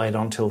could that wait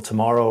until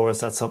tomorrow, or is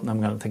that something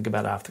I'm going to think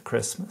about after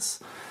Christmas?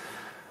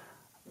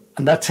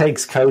 And that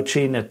takes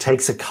coaching. It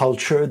takes a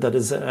culture that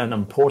is an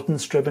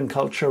importance-driven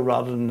culture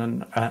rather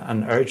than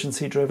an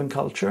urgency-driven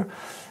culture.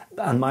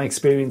 And my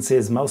experience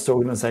is most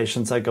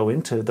organizations I go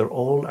into, they're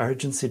all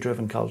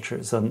urgency-driven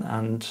cultures,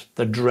 and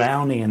they're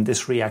drowning in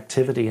this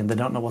reactivity and they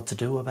don't know what to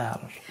do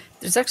about it.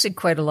 There's actually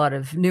quite a lot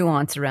of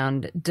nuance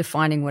around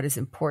defining what is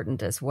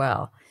important as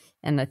well.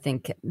 And I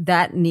think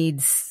that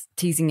needs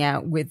teasing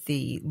out with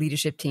the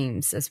leadership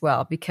teams as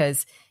well,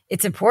 because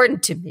it's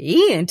important to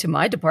me and to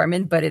my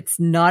department, but it's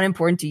not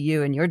important to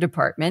you and your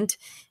department.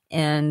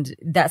 And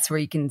that's where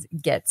you can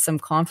get some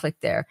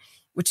conflict there,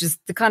 which is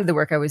the kind of the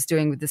work I was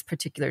doing with this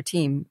particular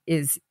team,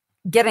 is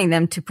getting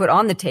them to put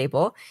on the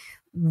table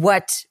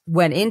what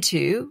went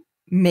into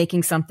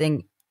making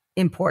something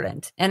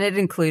important. And it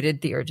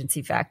included the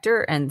urgency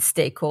factor and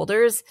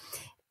stakeholders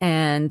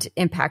and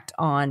impact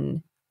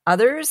on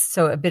others.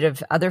 So a bit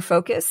of other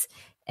focus,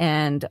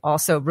 and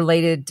also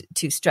related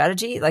to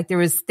strategy. Like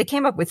they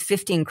came up with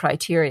 15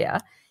 criteria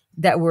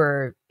that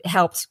were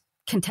helped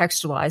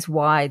contextualize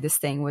why this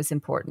thing was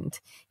important.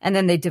 And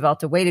then they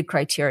developed a weighted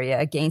criteria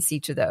against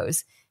each of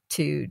those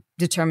to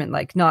determine,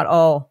 like, not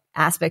all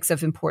aspects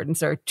of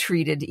importance are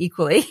treated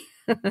equally.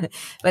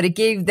 But it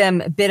gave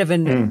them a bit of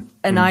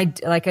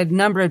like a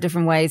number of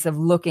different ways of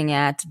looking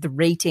at the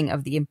rating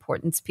of the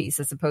importance piece,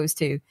 as opposed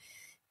to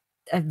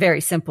a very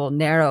simple,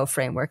 narrow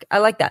framework. I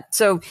like that.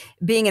 So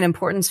being an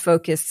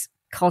importance-focused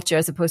culture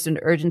as opposed to an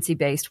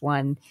urgency-based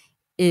one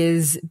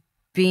is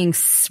being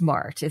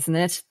smart, isn't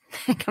it?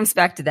 It comes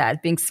back to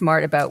that, being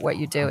smart about what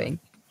you're doing.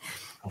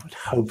 I would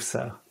hope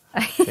so.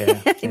 Yeah,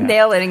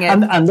 Nailing it.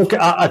 And look,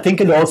 I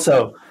think it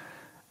also...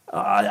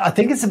 I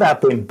think it's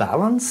about being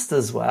balanced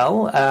as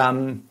well.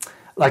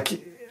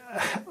 Like,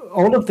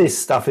 all of this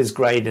stuff is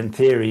great in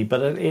theory,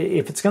 but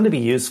if it's going to be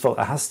useful,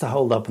 it has to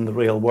hold up in the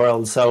real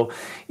world. So,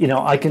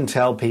 I can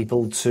tell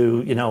people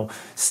to,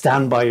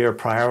 stand by your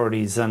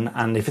priorities,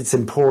 and if it's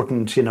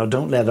important,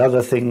 don't let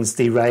other things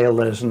derail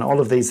it, and all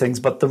of these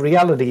things. But the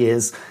reality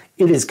is,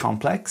 it is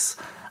complex.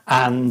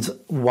 And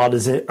what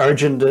is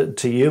urgent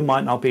to you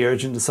might not be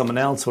urgent to someone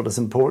else. What is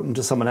important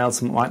to someone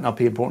else might not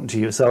be important to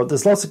you. So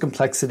there's lots of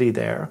complexity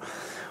there.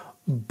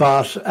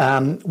 But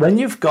when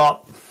you've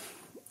got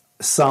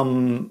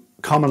some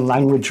common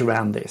language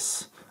around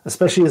this,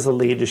 especially as a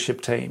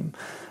leadership team,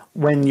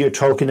 when you're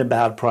talking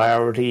about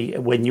priority,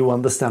 when you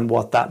understand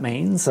what that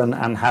means, and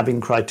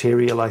having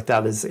criteria like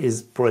that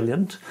is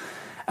brilliant.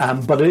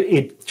 But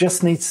it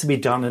just needs to be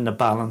done in a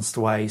balanced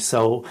way.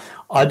 So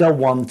I don't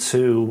want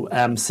to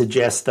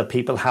suggest that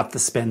people have to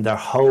spend their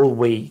whole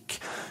week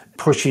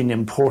pushing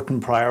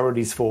important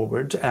priorities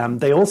forward.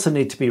 They also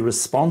need to be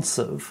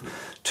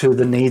responsive to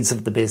the needs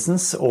of the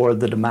business or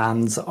the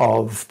demands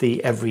of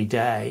the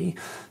everyday.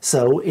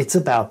 So it's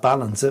about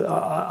balance.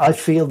 I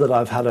feel that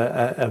I've had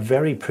a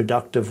very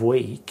productive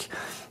week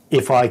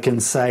if I can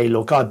say,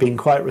 look, I've been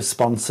quite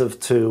responsive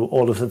to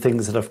all of the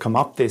things that have come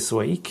up this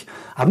week.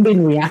 I haven't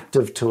been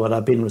reactive to it,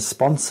 I've been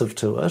responsive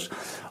to it,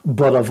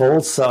 but I've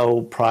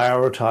also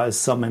prioritized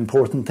some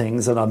important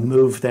things and I've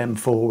moved them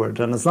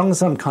forward. And as long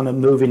as I'm kind of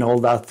moving all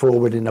that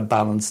forward in a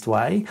balanced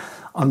way,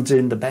 I'm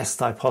doing the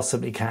best I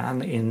possibly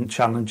can in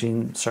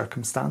challenging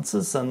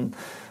circumstances. And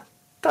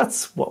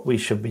that's what we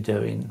should be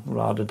doing,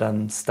 rather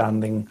than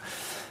standing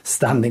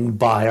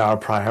by our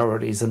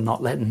priorities and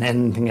not letting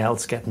anything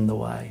else get in the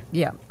way.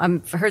 Yeah,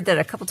 I've heard that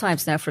a couple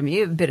times now from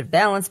you. A bit of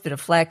balance, a bit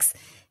of flex,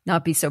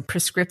 not be so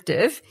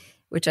prescriptive,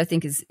 which I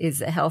think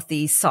is a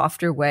healthy,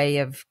 softer way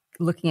of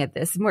looking at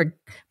this. More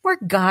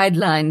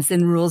guidelines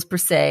than rules per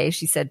se,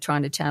 she said,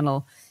 trying to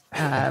channel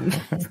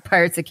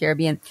Pirates of the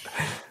Caribbean.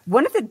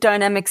 One of the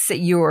dynamics that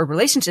your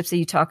relationships that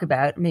you talk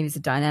about, maybe it's a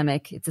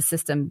dynamic, it's a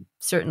system,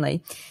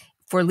 certainly,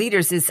 for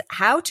leaders, is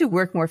how to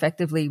work more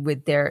effectively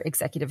with their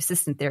executive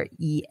assistant, their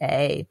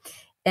EA.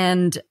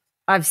 And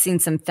I've seen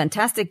some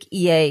fantastic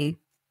EA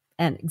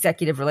and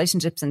executive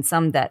relationships and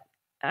some that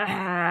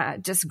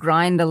just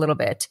grind a little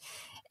bit.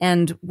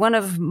 And one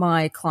of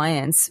my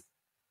clients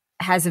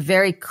has a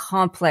very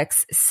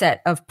complex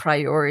set of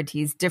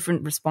priorities,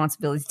 different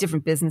responsibilities,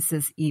 different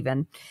businesses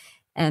even.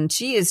 And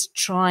she is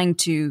trying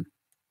to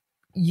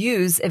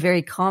use a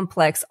very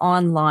complex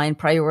online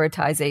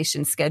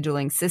prioritization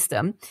scheduling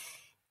system.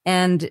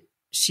 And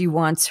she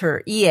wants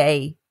her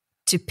EA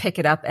to pick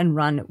it up and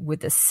run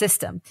with the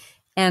system,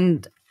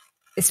 and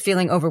is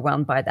feeling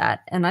overwhelmed by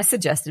that. And I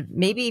suggested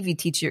maybe if you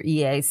teach your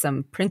EA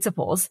some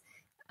principles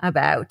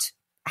about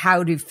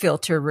how to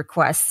filter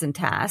requests and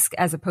tasks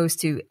as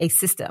opposed to a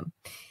system.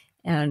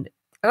 And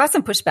I got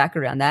some pushback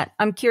around that.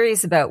 I'm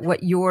curious about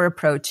what your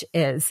approach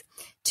is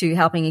to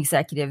helping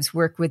executives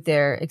work with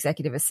their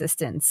executive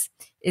assistants.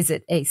 Is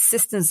it a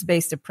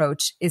systems-based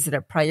approach? Is it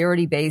a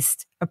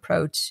priority-based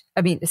approach?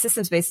 I mean, a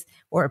systems-based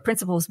or a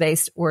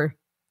principles-based or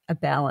a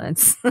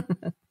balance?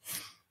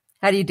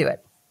 How do you do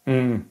it?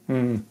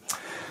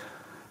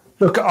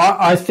 Look,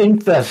 I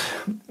think that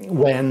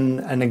when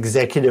an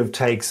executive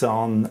takes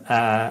on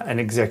an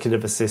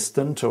executive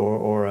assistant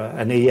or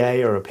an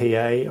EA or a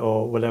PA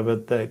or whatever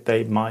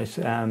they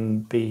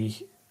might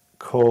be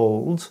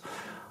called,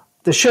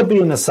 there should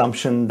be an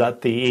assumption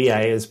that the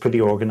EA is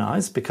pretty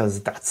organised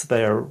because that's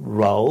their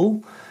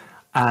role.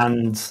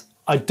 And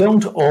I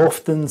don't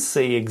often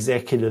see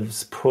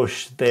executives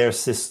push their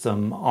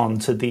system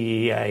onto the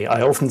EA.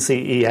 I often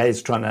see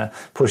EAs trying to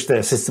push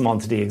their system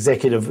onto the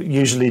executive,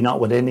 usually not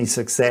with any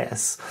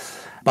success,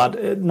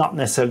 but not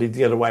necessarily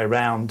the other way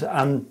around.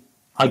 And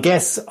I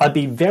guess I'd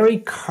be very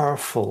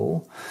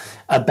careful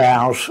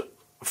about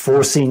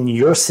forcing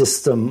your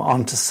system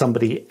onto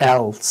somebody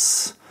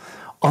else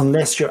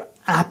unless you're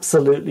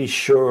absolutely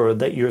sure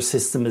that your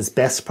system is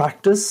best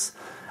practice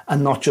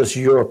and not just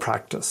your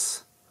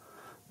practice.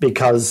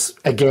 Because,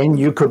 again,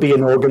 you could be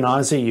an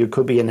organizer, you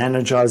could be an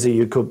energizer,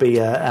 you could be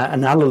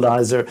an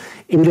analyzer.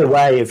 Either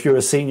way, if you're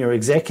a senior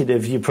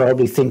executive, you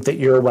probably think that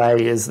your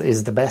way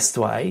is the best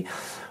way.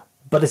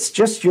 But it's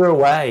just your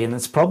way, and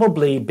it's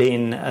probably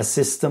been a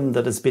system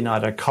that has been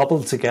either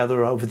cobbled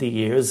together over the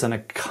years and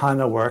it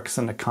kind of works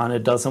and it kind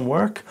of doesn't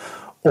work.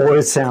 Or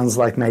it sounds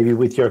like maybe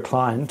with your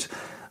client,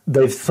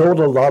 they've thought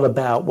a lot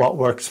about what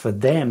works for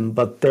them,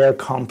 but their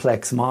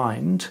complex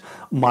mind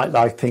might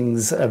like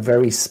things a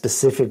very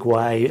specific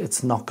way.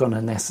 It's not going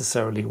to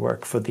necessarily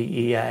work for the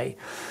EA.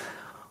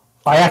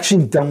 I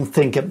actually don't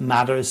think it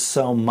matters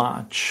so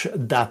much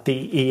that the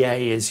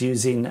EA is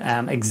using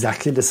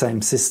exactly the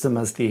same system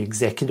as the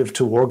executive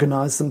to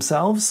organize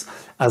themselves,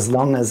 as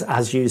long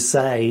as you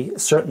say,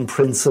 certain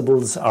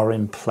principles are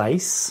in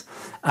place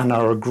and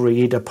are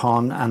agreed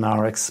upon and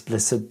are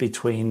explicit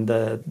between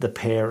the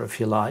pair, if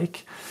you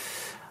like.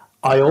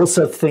 I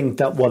also think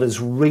that what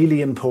is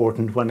really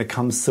important when it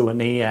comes to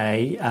an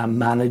EA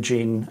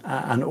managing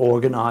and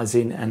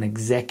organizing an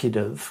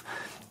executive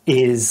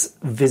is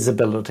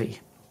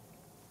visibility.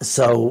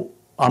 So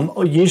I'm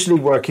usually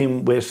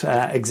working with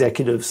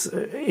executives,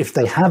 if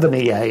they have an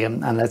EA,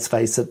 and let's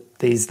face it,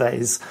 these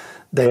days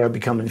they are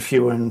becoming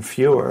fewer and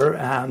fewer.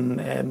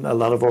 A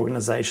lot of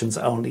organizations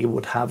only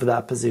would have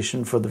that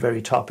position for the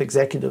very top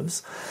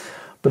executives.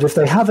 But if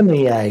they have an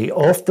EA,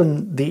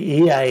 often the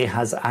EA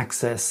has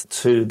access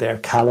to their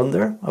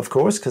calendar, of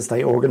course, because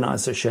they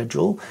organize their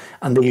schedule,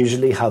 and they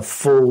usually have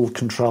full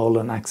control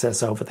and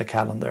access over the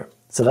calendar.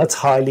 So that's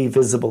highly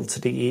visible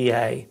to the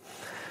EA.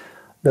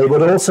 They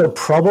would also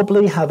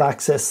probably have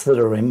access to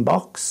their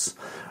inbox,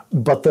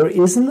 but there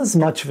isn't as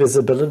much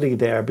visibility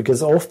there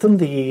because often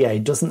the EA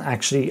doesn't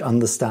actually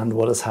understand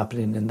what is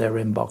happening in their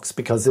inbox,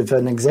 because if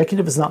an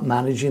executive is not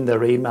managing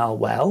their email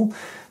well,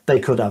 they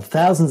could have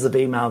thousands of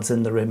emails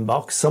in their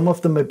inbox. Some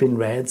of them have been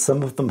read,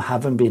 some of them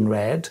haven't been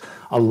read.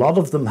 A lot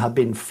of them have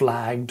been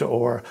flagged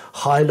or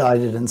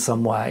highlighted in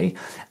some way.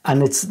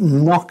 And it's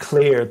not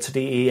clear to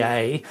the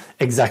EA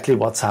exactly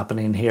what's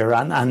happening here.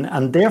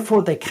 And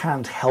therefore, they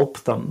can't help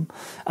them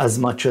as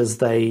much as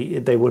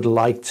they would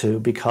like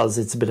to, because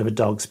it's a bit of a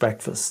dog's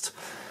breakfast.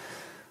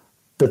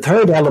 The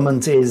third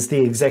element is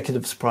the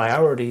executive's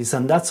priorities,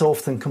 and that's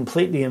often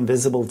completely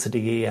invisible to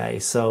the EA.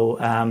 So,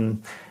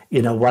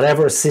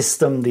 whatever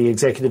system the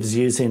executive's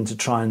using to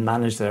try and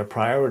manage their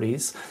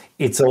priorities,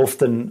 it's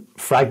often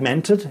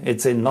fragmented.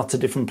 It's in lots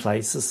of different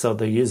places. So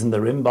they're using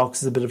their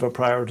inbox as a bit of a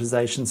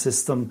prioritization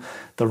system.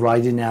 They're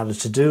writing out a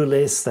to-do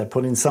list. They're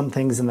putting some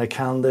things in their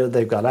calendar.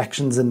 They've got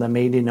actions in their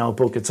meeting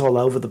notebook. It's all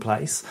over the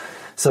place.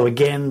 So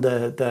again,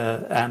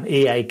 the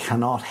EA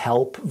cannot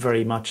help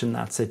very much in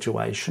that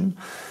situation.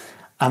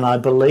 And I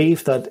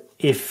believe that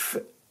if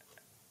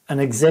an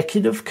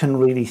executive can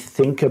really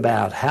think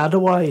about how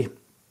do I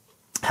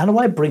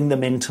bring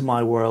them into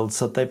my world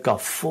so that they've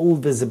got full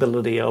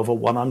visibility over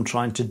what I'm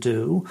trying to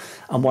do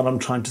and what I'm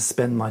trying to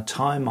spend my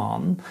time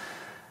on?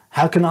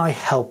 How can I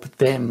help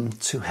them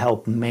to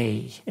help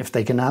me? If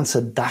they can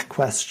answer that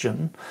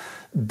question,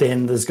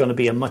 then there's going to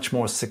be a much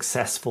more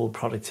successful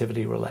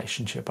productivity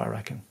relationship, I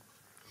reckon.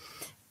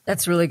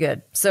 That's really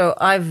good. So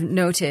I've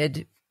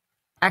noted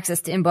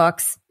access to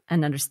inbox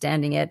and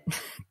understanding it,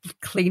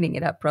 cleaning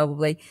it up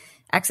probably,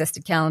 access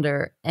to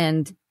calendar,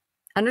 and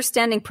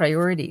understanding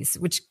priorities,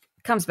 which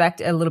comes back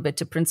to a little bit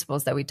to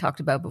principles that we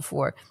talked about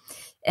before.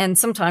 And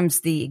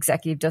sometimes the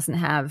executive doesn't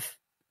have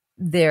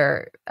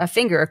a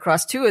finger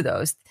across two of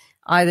those,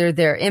 either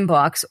their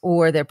inbox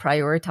or their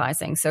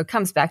prioritizing. So it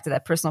comes back to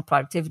that personal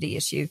productivity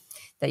issue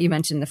that you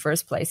mentioned in the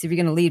first place. If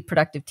you're going to lead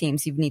productive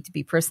teams, you need to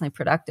be personally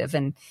productive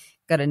and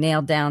got to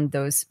nail down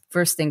those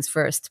first things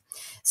first.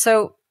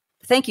 So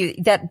thank you.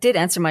 That did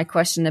answer my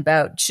question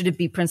about should it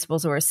be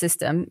principles or a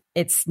system.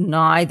 It's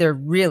neither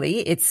really.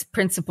 It's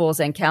principles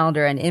and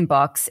calendar and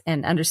inbox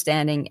and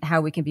understanding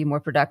how we can be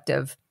more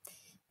productive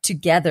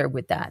together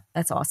with that.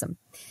 That's awesome.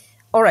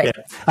 All right.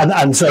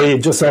 Yeah. And so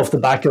just off the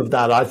back of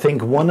that, I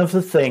think one of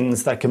the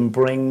things that can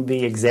bring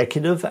the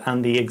executive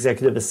and the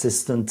executive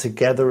assistant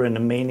together in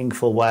a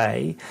meaningful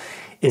way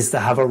is to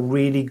have a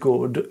really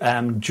good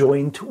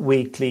joint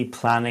weekly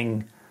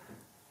planning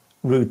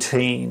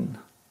routine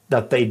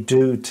that they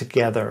do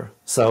together.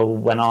 So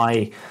when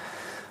I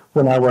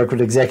work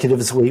with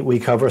executives, we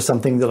cover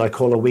something that I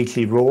call a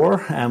weekly roar,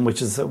 which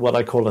is what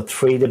I call a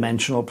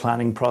three-dimensional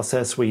planning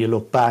process where you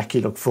look back, you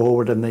look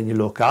forward, and then you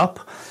look up.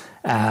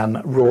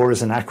 ROAR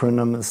is an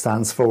acronym that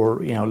stands for,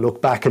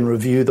 look back and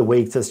review the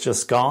week that's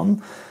just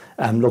gone,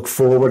 look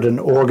forward and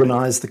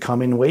organize the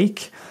coming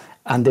week,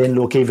 and then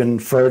look even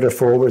further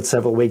forward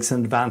several weeks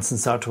in advance and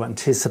start to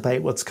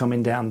anticipate what's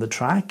coming down the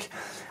track,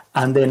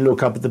 and then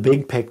look up at the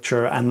big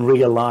picture and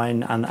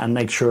realign and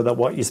make sure that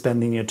what you're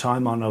spending your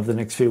time on over the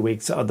next few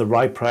weeks are the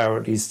right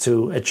priorities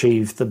to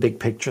achieve the big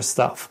picture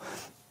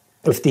stuff.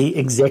 If the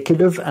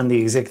executive and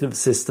the executive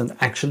assistant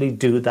actually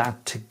do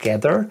that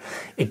together,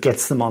 it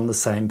gets them on the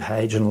same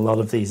page and a lot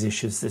of these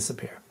issues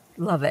disappear.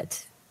 Love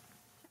it.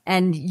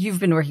 And you've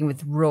been working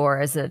with ROAR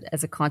as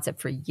a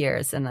concept for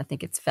years, and I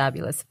think it's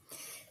fabulous.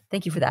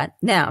 Thank you for that.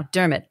 Now,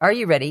 Dermot, are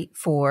you ready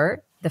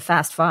for the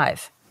Fast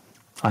Five?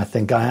 I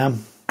think I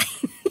am.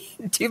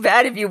 Too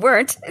bad if you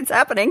weren't. It's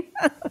happening.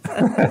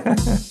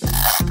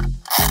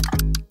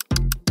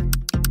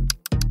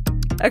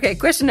 Okay,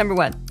 question number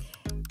 1.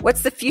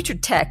 What's the future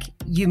tech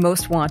you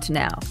most want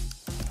now?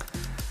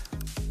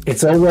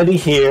 It's already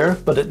here,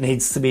 but it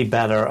needs to be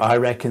better. I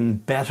reckon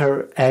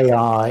better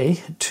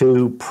AI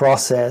to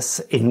process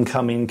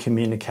incoming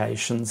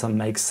communications and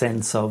make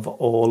sense of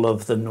all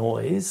of the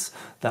noise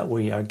that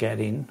we are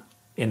getting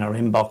in our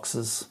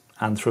inboxes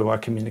and through our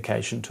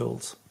communication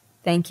tools.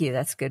 Thank you.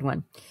 That's a good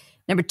one.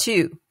 Number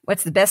 2,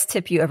 what's the best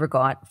tip you ever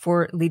got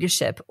for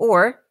leadership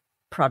or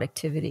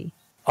productivity?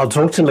 I'll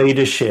talk to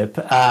leadership.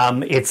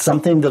 It's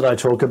something that I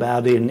talk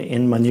about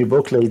in my new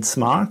book, Lead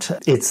Smart.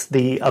 It's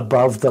the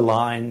above the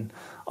line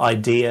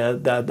idea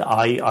that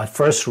I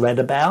first read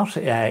about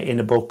in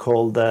a book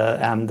called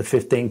the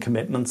 15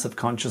 Commitments of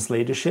Conscious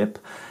Leadership.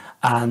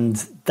 And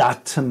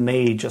that to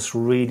me just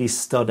really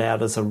stood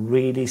out as a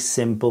really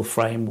simple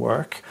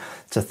framework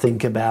to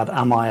think about,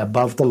 am I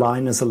above the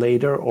line as a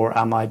leader or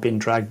am I being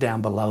dragged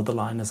down below the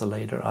line as a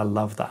leader? I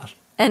love that.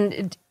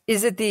 And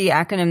is it the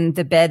acronym,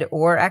 the BED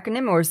or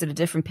acronym, or is it a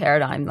different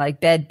paradigm?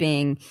 Like BED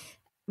being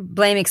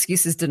blame,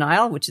 excuses,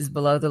 denial, which is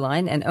below the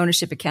line, and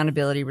ownership,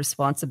 accountability,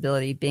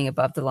 responsibility being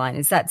above the line.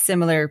 Is that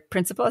similar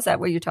principle? Is that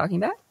what you're talking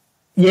about?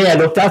 Yeah,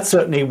 look, that's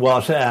certainly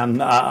what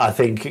I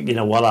think,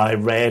 what I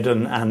read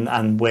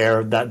and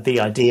where that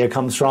the idea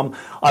comes from.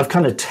 I've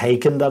kind of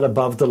taken that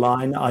above the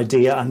line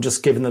idea and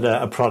just given it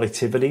a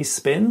productivity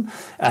spin,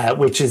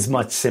 which is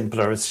much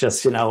simpler. It's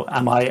just,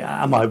 am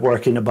I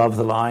working above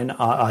the line,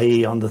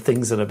 i.e. on the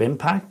things that have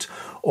impact,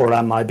 or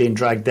am I being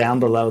dragged down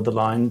below the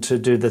line to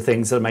do the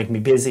things that make me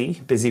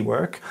busy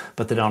work,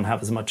 but they don't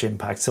have as much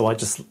impact. So I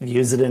just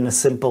use it in a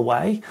simple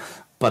way,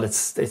 but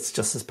it's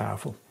just as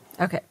powerful.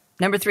 Okay.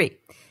 Number 3.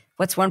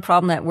 What's one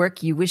problem at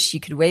work you wish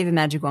you could wave a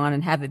magic wand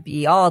and have it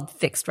be all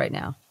fixed right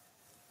now?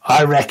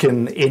 I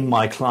reckon in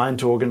my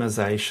client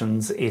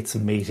organizations, it's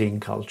meeting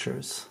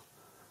cultures.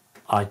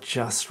 I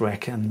just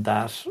reckon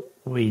that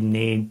we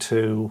need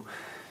to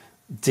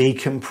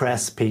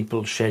decompress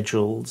people's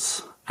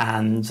schedules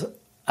and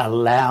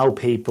allow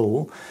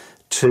people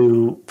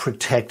to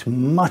protect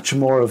much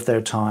more of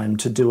their time,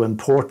 to do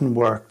important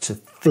work, to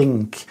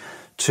think,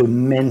 to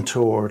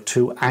mentor,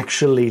 to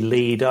actually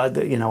lead.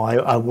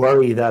 I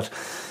worry that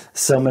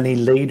so many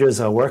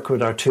leaders I work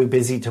with are too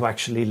busy to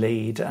actually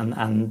lead,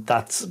 and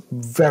that's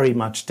very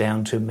much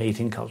down to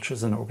meeting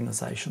cultures and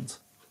organizations.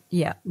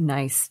 Yeah,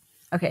 nice.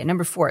 Okay,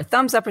 number 4,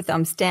 thumbs up or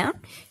thumbs down.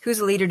 Who's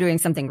a leader doing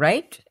something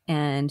right,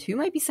 and who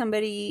might be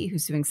somebody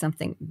who's doing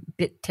something a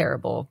bit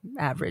terrible,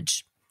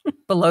 average,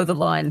 below the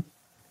line?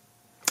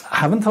 I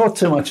haven't thought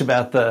too much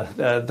about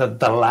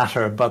the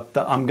latter, but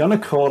I'm going to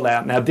call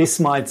out, now this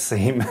might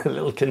seem a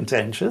little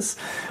contentious,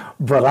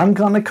 but I'm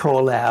going to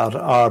call out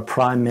our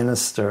Prime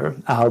Minister,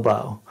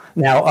 Albo.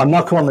 Now, I'm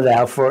not calling it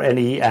out for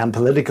any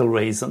political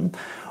reason,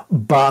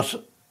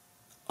 but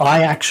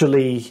I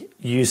actually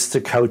used to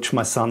coach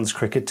my son's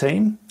cricket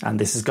team, and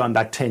this is going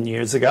back 10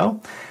 years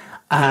ago.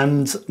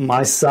 And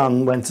my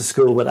son went to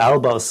school with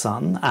Albo's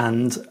son,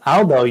 and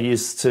Albo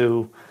used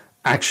to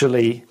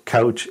actually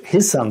coach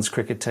his son's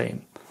cricket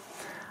team.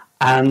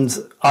 And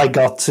I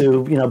got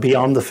to, be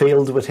on the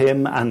field with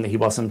him, and he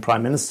wasn't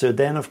Prime Minister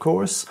then, of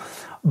course.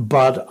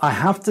 But I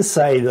have to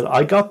say that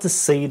I got to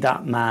see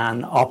that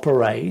man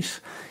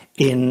operate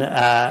in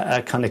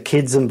a kind of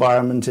kids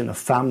environment, in a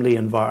family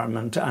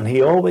environment, and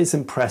he always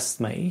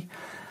impressed me.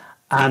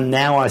 And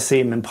now I see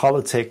him in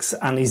politics,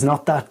 and he's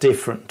not that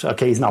different.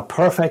 Okay, he's not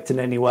perfect in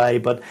any way,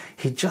 but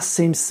he just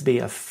seems to be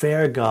a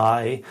fair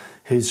guy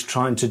who's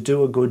trying to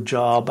do a good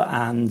job,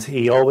 and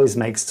he always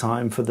makes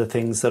time for the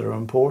things that are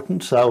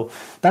important. So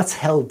that's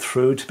held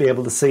through to be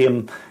able to see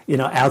him,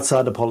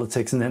 outside of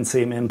politics and then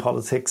see him in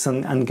politics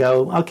and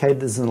go, okay,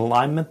 there's an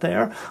alignment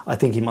there. I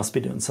think he must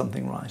be doing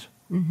something right.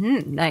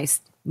 Mm-hmm.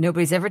 Nice.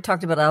 Nobody's ever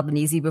talked about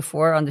Albanese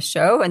before on the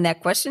show and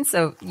that question.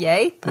 So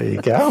yay. There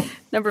you go.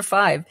 Number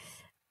 5,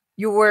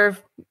 your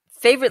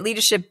favorite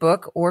leadership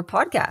book or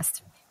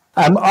podcast?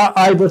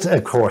 I would,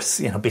 of course,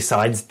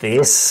 besides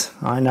this,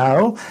 I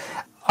know,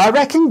 I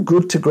reckon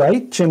Good to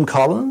Great, Jim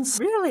Collins.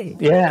 Really?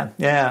 Yeah.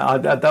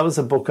 That was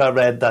a book I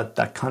read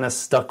that kind of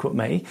stuck with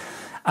me.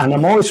 And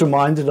I'm always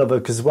reminded of it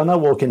because when I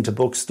walk into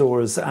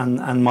bookstores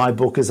and my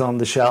book is on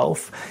the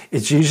shelf,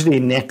 it's usually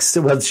next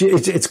to,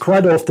 it's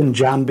quite often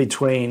jammed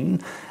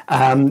between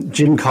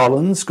Jim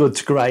Collins, Good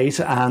to Great,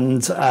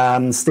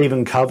 and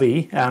Stephen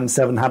Covey,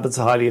 7 Habits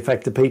of Highly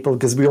Effective People,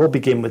 because we all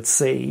begin with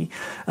C,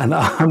 and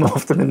I'm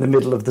often in the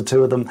middle of the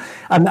two of them.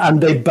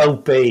 And they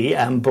both be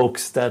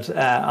books that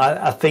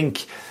I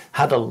think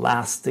had a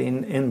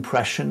lasting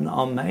impression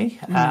on me.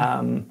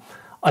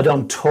 I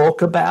don't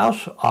talk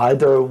about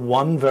either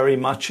one very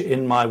much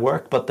in my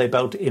work, but they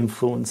both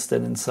influenced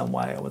it in some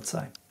way, I would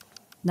say.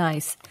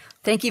 Nice.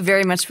 Thank you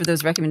very much for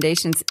those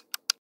recommendations.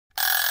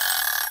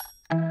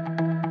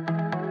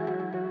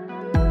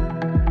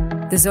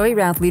 The Zoe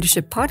Routh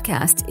Leadership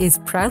Podcast is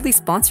proudly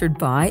sponsored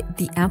by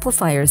the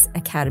Amplifiers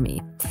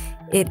Academy.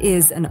 It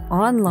is an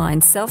online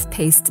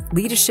self-paced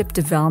leadership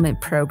development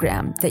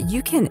program that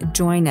you can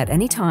join at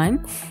any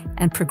time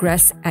and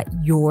progress at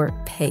your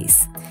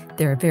pace.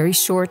 There are very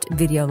short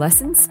video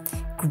lessons,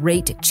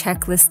 great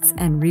checklists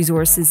and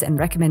resources and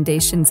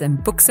recommendations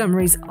and book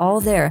summaries, all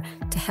there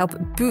to help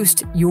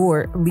boost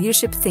your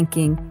leadership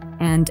thinking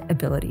and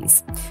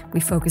abilities.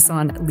 We focus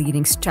on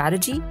leading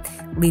strategy,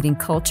 leading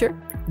culture,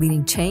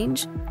 leading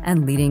change,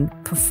 and leading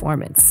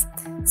performance.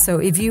 So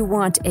if you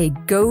want a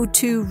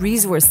go-to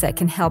resource that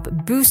can help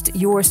boost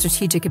your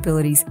strategic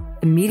abilities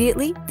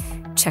immediately,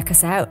 check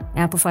us out,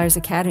 Amplifiers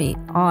Academy,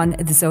 on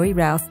the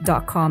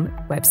zoerouth.com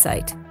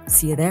website.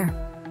 See you there.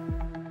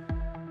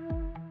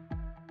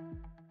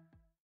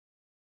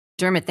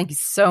 Dermot, thank you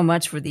so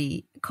much for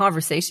the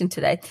conversation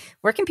today.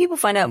 Where can people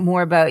find out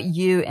more about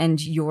you and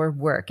your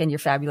work and your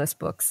fabulous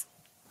books?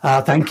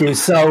 Thank you.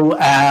 So,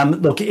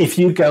 look, if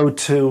you go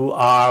to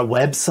our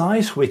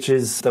website, which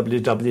is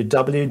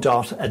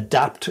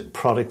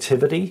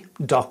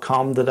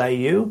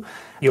www.adaptproductivity.com.au,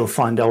 you'll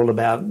find all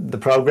about the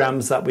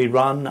programs that we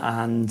run.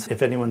 And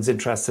if anyone's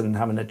interested in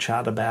having a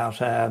chat about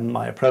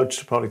my approach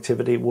to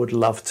productivity, would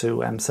love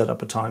to set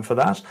up a time for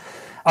that.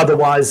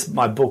 Otherwise,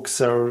 my books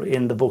are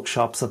in the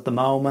bookshops at the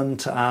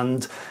moment.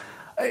 And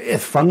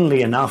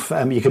funnily enough,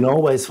 you can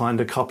always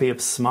find a copy of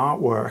Smart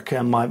Work,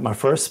 my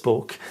first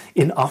book,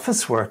 in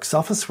Officeworks.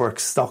 Officeworks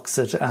stocks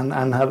it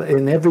and have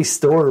in every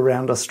store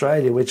around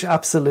Australia, which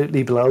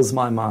absolutely blows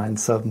my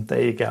mind. So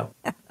there you go.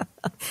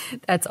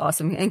 That's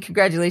awesome. And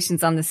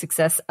congratulations on the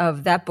success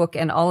of that book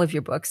and all of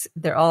your books.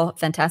 They're all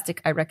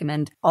fantastic. I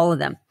recommend all of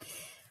them.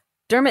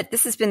 Dermot,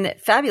 this has been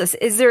fabulous.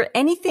 Is there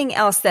anything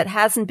else that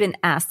hasn't been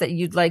asked that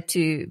you'd like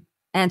to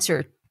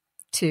answer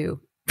to?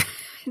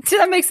 Does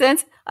that make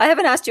sense? I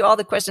haven't asked you all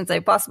the questions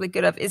I possibly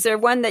could have. Is there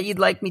one that you'd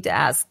like me to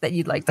ask that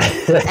you'd like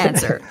to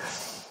answer?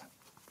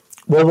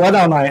 Well, why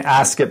don't I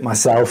ask it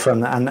myself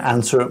and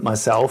answer it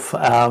myself?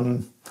 Let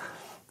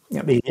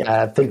me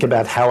think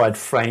about how I'd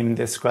frame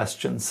this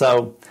question.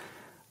 So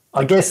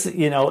I guess,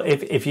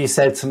 if you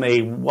said to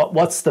me,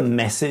 what's the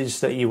message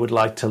that you would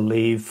like to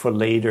leave for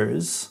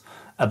leaders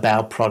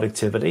about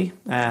productivity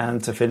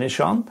and to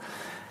finish on?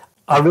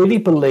 I really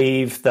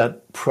believe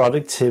that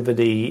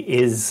productivity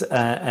is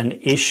an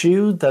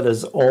issue that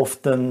is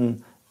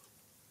often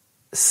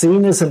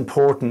seen as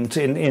important.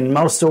 In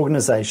most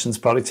organizations,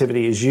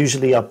 productivity is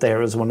usually up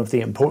there as one of the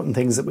important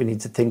things that we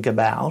need to think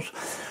about.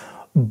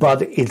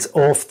 But it's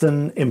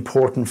often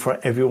important for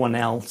everyone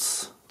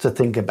else to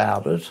think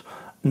about it,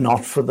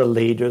 not for the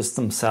leaders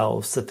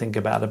themselves to think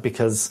about it,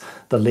 because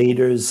the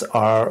leaders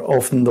are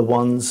often the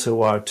ones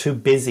who are too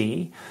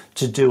busy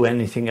to do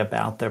anything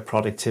about their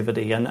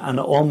productivity. And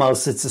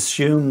almost it's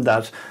assumed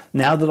that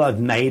now that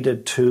I've made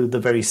it to the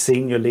very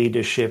senior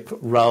leadership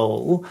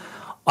role,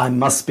 I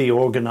must be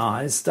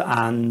organized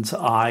and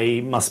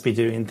I must be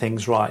doing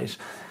things right.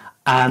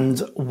 And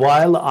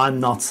while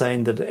I'm not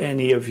saying that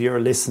any of your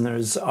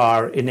listeners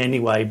are in any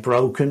way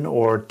broken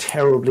or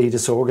terribly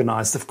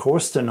disorganized, of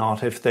course they're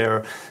not if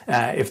they're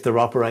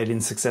operating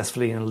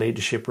successfully in a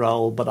leadership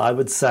role, but I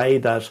would say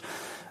that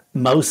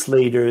most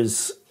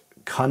leaders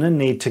kind of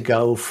need to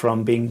go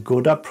from being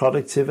good at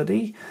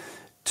productivity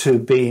to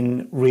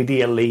being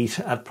really elite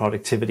at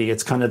productivity.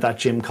 It's kind of that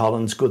Jim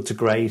Collins good to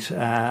great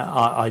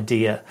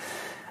idea.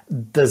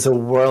 There's a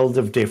world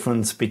of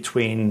difference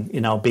between,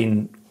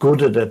 being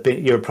good at it,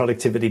 your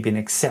productivity being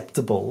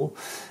acceptable,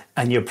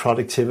 and your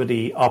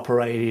productivity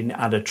operating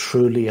at a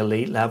truly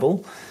elite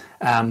level.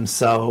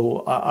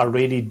 So I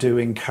really do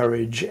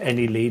encourage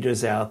any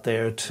leaders out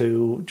there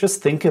to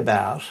just think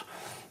about,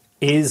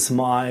 is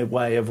my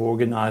way of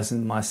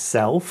organizing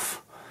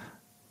myself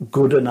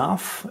good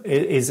enough?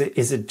 Is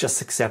it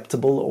just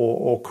acceptable,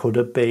 or could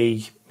it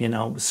be,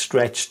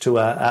 stretched to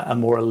a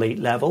more elite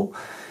level?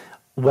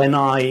 When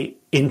I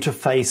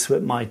interface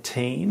with my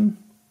team,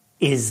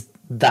 is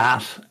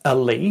that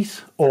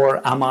elite,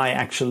 or am I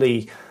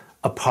actually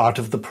a part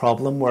of the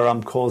problem where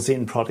I'm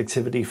causing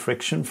productivity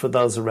friction for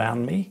those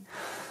around me?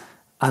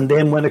 And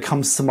then when it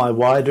comes to my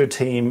wider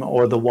team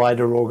or the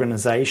wider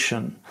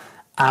organization,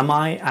 am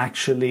I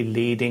actually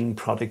leading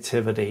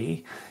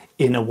productivity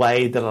in a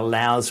way that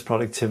allows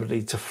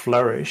productivity to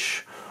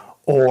flourish?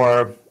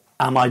 Or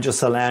am I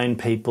just allowing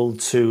people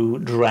to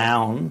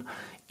drown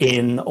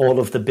in all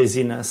of the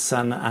busyness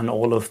and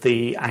all of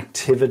the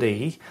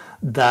activity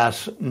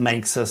that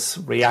makes us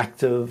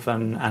reactive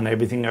and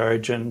everything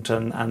urgent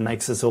and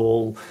makes us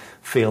all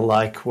feel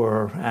like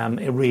we're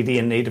really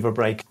in need of a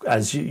break?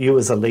 As you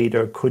as a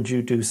leader, could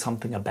you do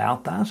something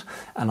about that?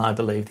 And I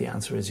believe the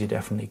answer is you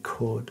definitely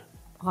could.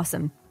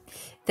 Awesome.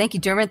 Thank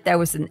you, Dermot. That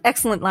was an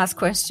excellent last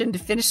question to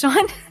finish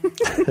on.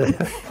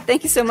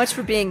 Thank you so much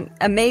for being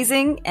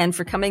amazing and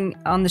for coming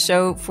on the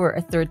show for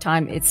a third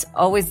time. It's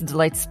always a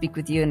delight to speak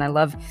with you, and I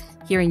love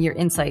hearing your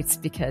insights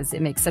because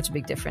it makes such a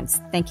big difference.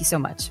 Thank you so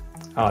much.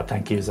 Oh,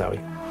 thank you, Zoe.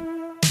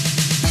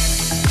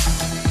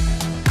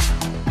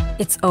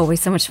 It's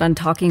always so much fun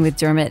talking with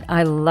Dermot.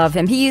 I love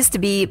him. He used to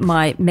be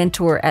my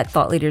mentor at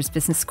Thought Leaders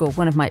Business School,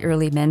 one of my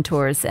early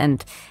mentors,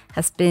 and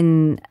has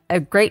been a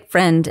great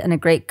friend and a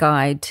great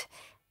guide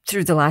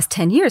through the last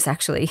 10 years,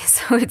 actually.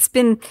 So it's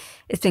been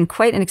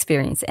quite an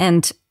experience.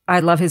 And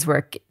I love his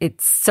work.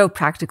 It's so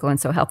practical and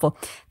so helpful.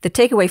 The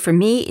takeaway for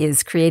me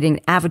is creating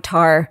an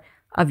avatar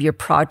of your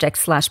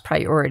project /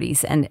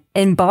 priorities and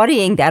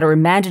embodying that or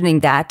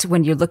imagining that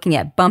when you're looking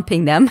at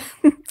bumping them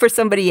for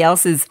somebody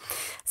else's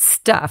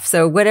stuff.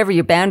 So whatever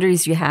your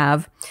boundaries you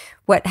have,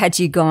 what had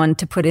you gone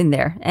to put in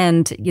there?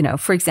 And,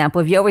 for example,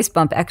 if you always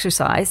bump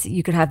exercise,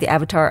 you could have the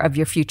avatar of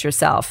your future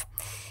self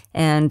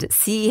and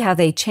see how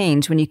they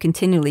change when you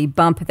continually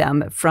bump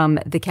them from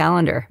the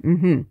calendar.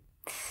 Mm-hmm.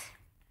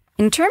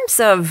 In terms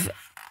of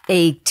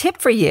a tip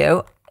for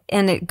you,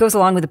 and it goes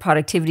along with the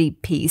productivity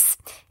piece,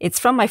 it's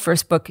from my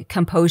first book,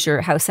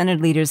 Composure, How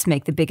Centered Leaders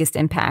Make the Biggest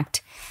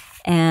Impact.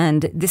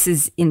 And this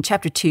is in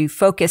chapter 2,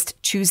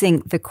 Focused,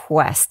 Choosing the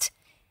Quest.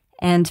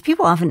 And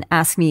people often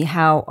ask me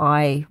how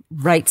I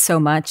write so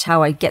much,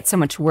 how I get so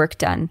much work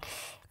done.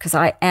 Because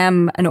I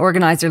am an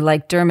organizer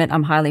like Dermot,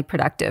 I'm highly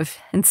productive.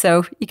 And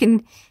so you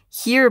can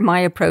hear my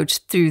approach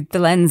through the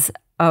lens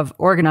of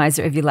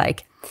organizer, if you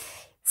like.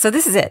 So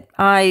this is it.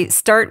 I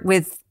start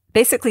with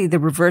basically the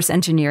reverse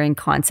engineering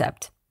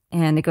concept.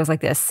 And it goes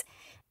like this.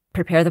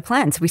 Prepare the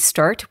plans. We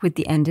start with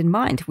the end in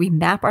mind. We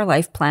map our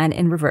life plan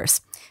in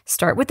reverse.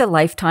 Start with the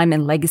lifetime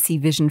and legacy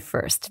vision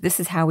first. This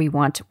is how we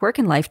want work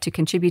and life to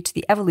contribute to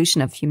the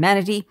evolution of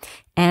humanity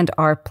and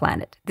our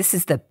planet. This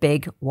is the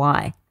big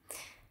why.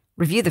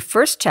 Review the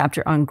first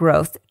chapter on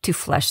growth to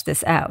flesh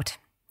this out.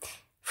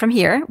 From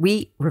here,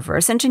 we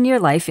reverse engineer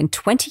life in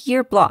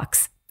 20-year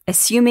blocks,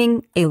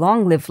 assuming a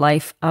long-lived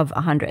life of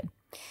 100.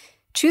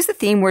 Choose the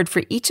theme word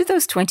for each of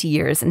those 20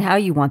 years and how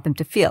you want them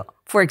to feel.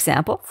 For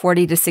example,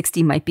 40 to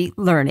 60 might be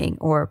learning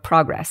or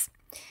progress.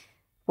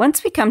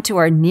 Once we come to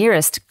our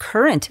nearest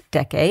current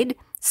decade,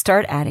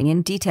 start adding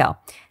in detail.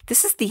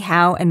 This is the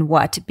how and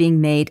what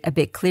being made a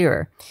bit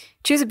clearer.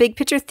 Choose a big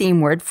picture theme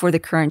word for the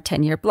current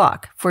 10-year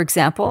block. For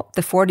example,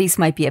 the 40s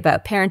might be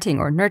about parenting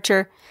or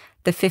nurture,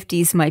 the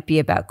 50s might be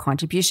about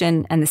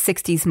contribution, and the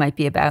 60s might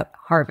be about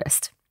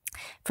harvest.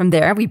 From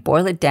there, we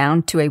boil it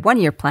down to a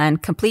 1-year plan,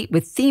 complete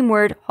with theme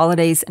word,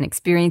 holidays, and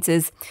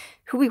experiences,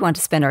 who we want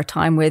to spend our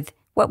time with,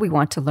 what we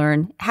want to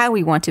learn, how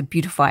we want to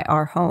beautify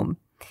our home.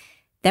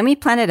 Then we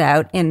plan it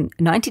out in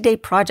 90-day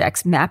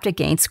projects mapped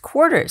against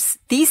quarters.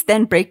 These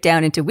then break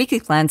down into weekly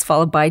plans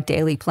followed by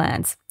daily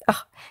plans.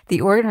 Oh,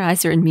 the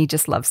organizer in me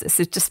just loves this.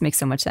 It just makes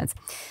so much sense.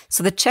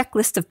 So the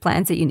checklist of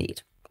plans that you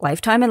need.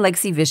 Lifetime and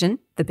legacy vision,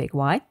 the big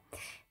why.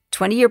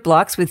 20-year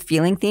blocks with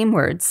feeling theme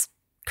words.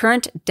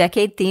 Current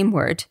decade theme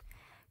word.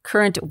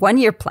 Current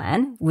 1-year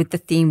plan with the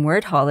theme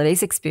word,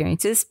 holidays,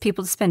 experiences,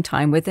 people to spend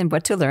time with and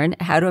what to learn,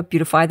 how to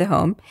beautify the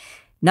home.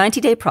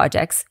 90-day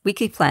projects,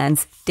 weekly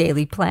plans,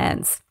 daily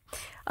plans.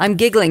 I'm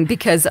giggling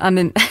because I'm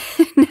in,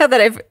 now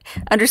that I've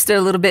understood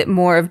a little bit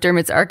more of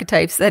Dermot's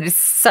archetypes, that is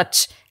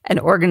such an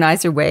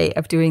organizer way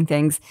of doing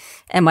things.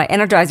 And my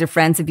energizer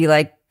friends would be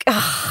like,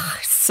 oh,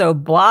 so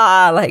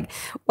blah, like,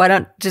 why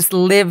don't just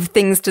live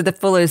things to the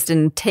fullest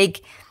and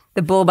take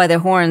the bull by the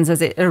horns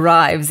as it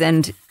arrives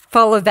and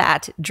follow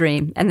that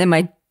dream. And then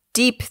my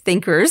deep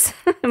thinkers,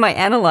 my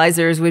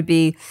analyzers would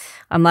be,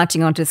 I'm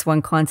latching onto this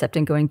one concept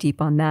and going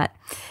deep on that.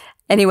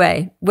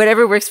 Anyway,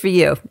 whatever works for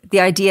you.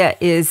 The idea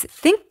is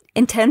think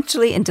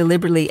intentionally and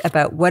deliberately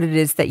about what it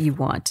is that you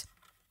want.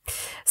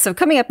 So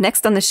coming up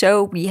next on the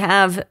show, we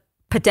have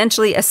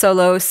potentially a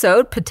solo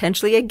episode,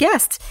 potentially a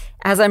guest.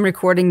 As I'm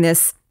recording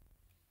this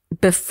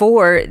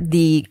before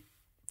the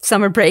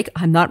summer break,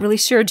 I'm not really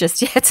sure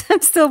just yet.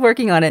 I'm still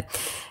working on it.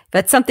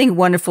 But something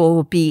wonderful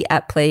will be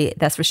at play,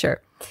 that's for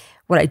sure.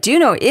 What I do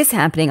know is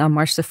happening on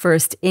March the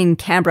 1st in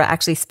Canberra,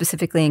 actually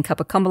specifically in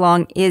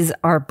Cumballong, is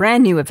our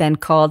brand new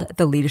event called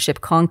the Leadership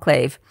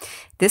Conclave.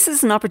 This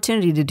is an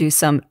opportunity to do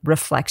some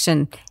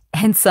reflection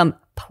and some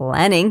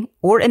planning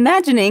or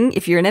imagining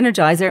if you're an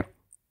energizer,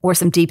 or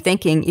some deep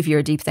thinking if you're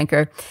a deep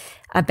thinker,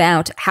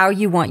 about how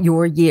you want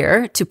your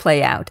year to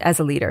play out as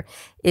a leader.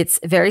 It's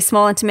a very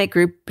small, intimate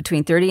group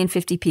between 30 and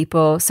 50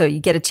 people. So you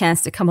get a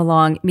chance to come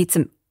along, meet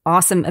some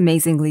awesome,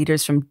 amazing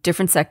leaders from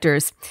different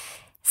sectors.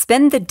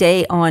 Spend the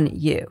day on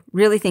you,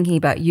 really thinking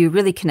about you,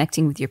 really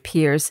connecting with your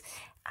peers,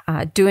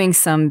 doing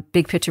some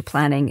big picture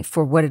planning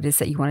for what it is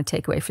that you want to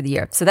take away for the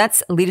year. So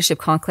that's Leadership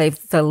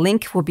Conclave. The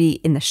link will be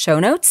in the show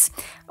notes.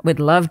 I would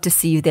love to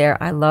see you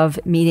there. I love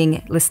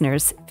meeting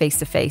listeners face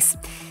to face.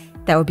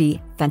 That would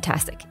be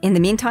fantastic. In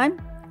the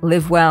meantime,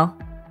 live well,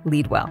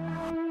 lead well.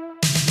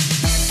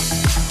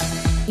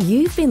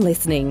 You've been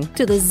listening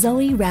to the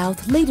Zoe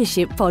Routh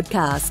Leadership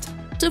Podcast.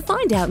 To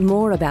find out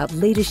more about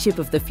leadership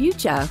of the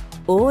future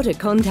or to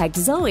contact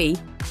Zoe,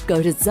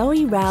 go to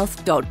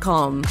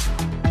zoerouth.com.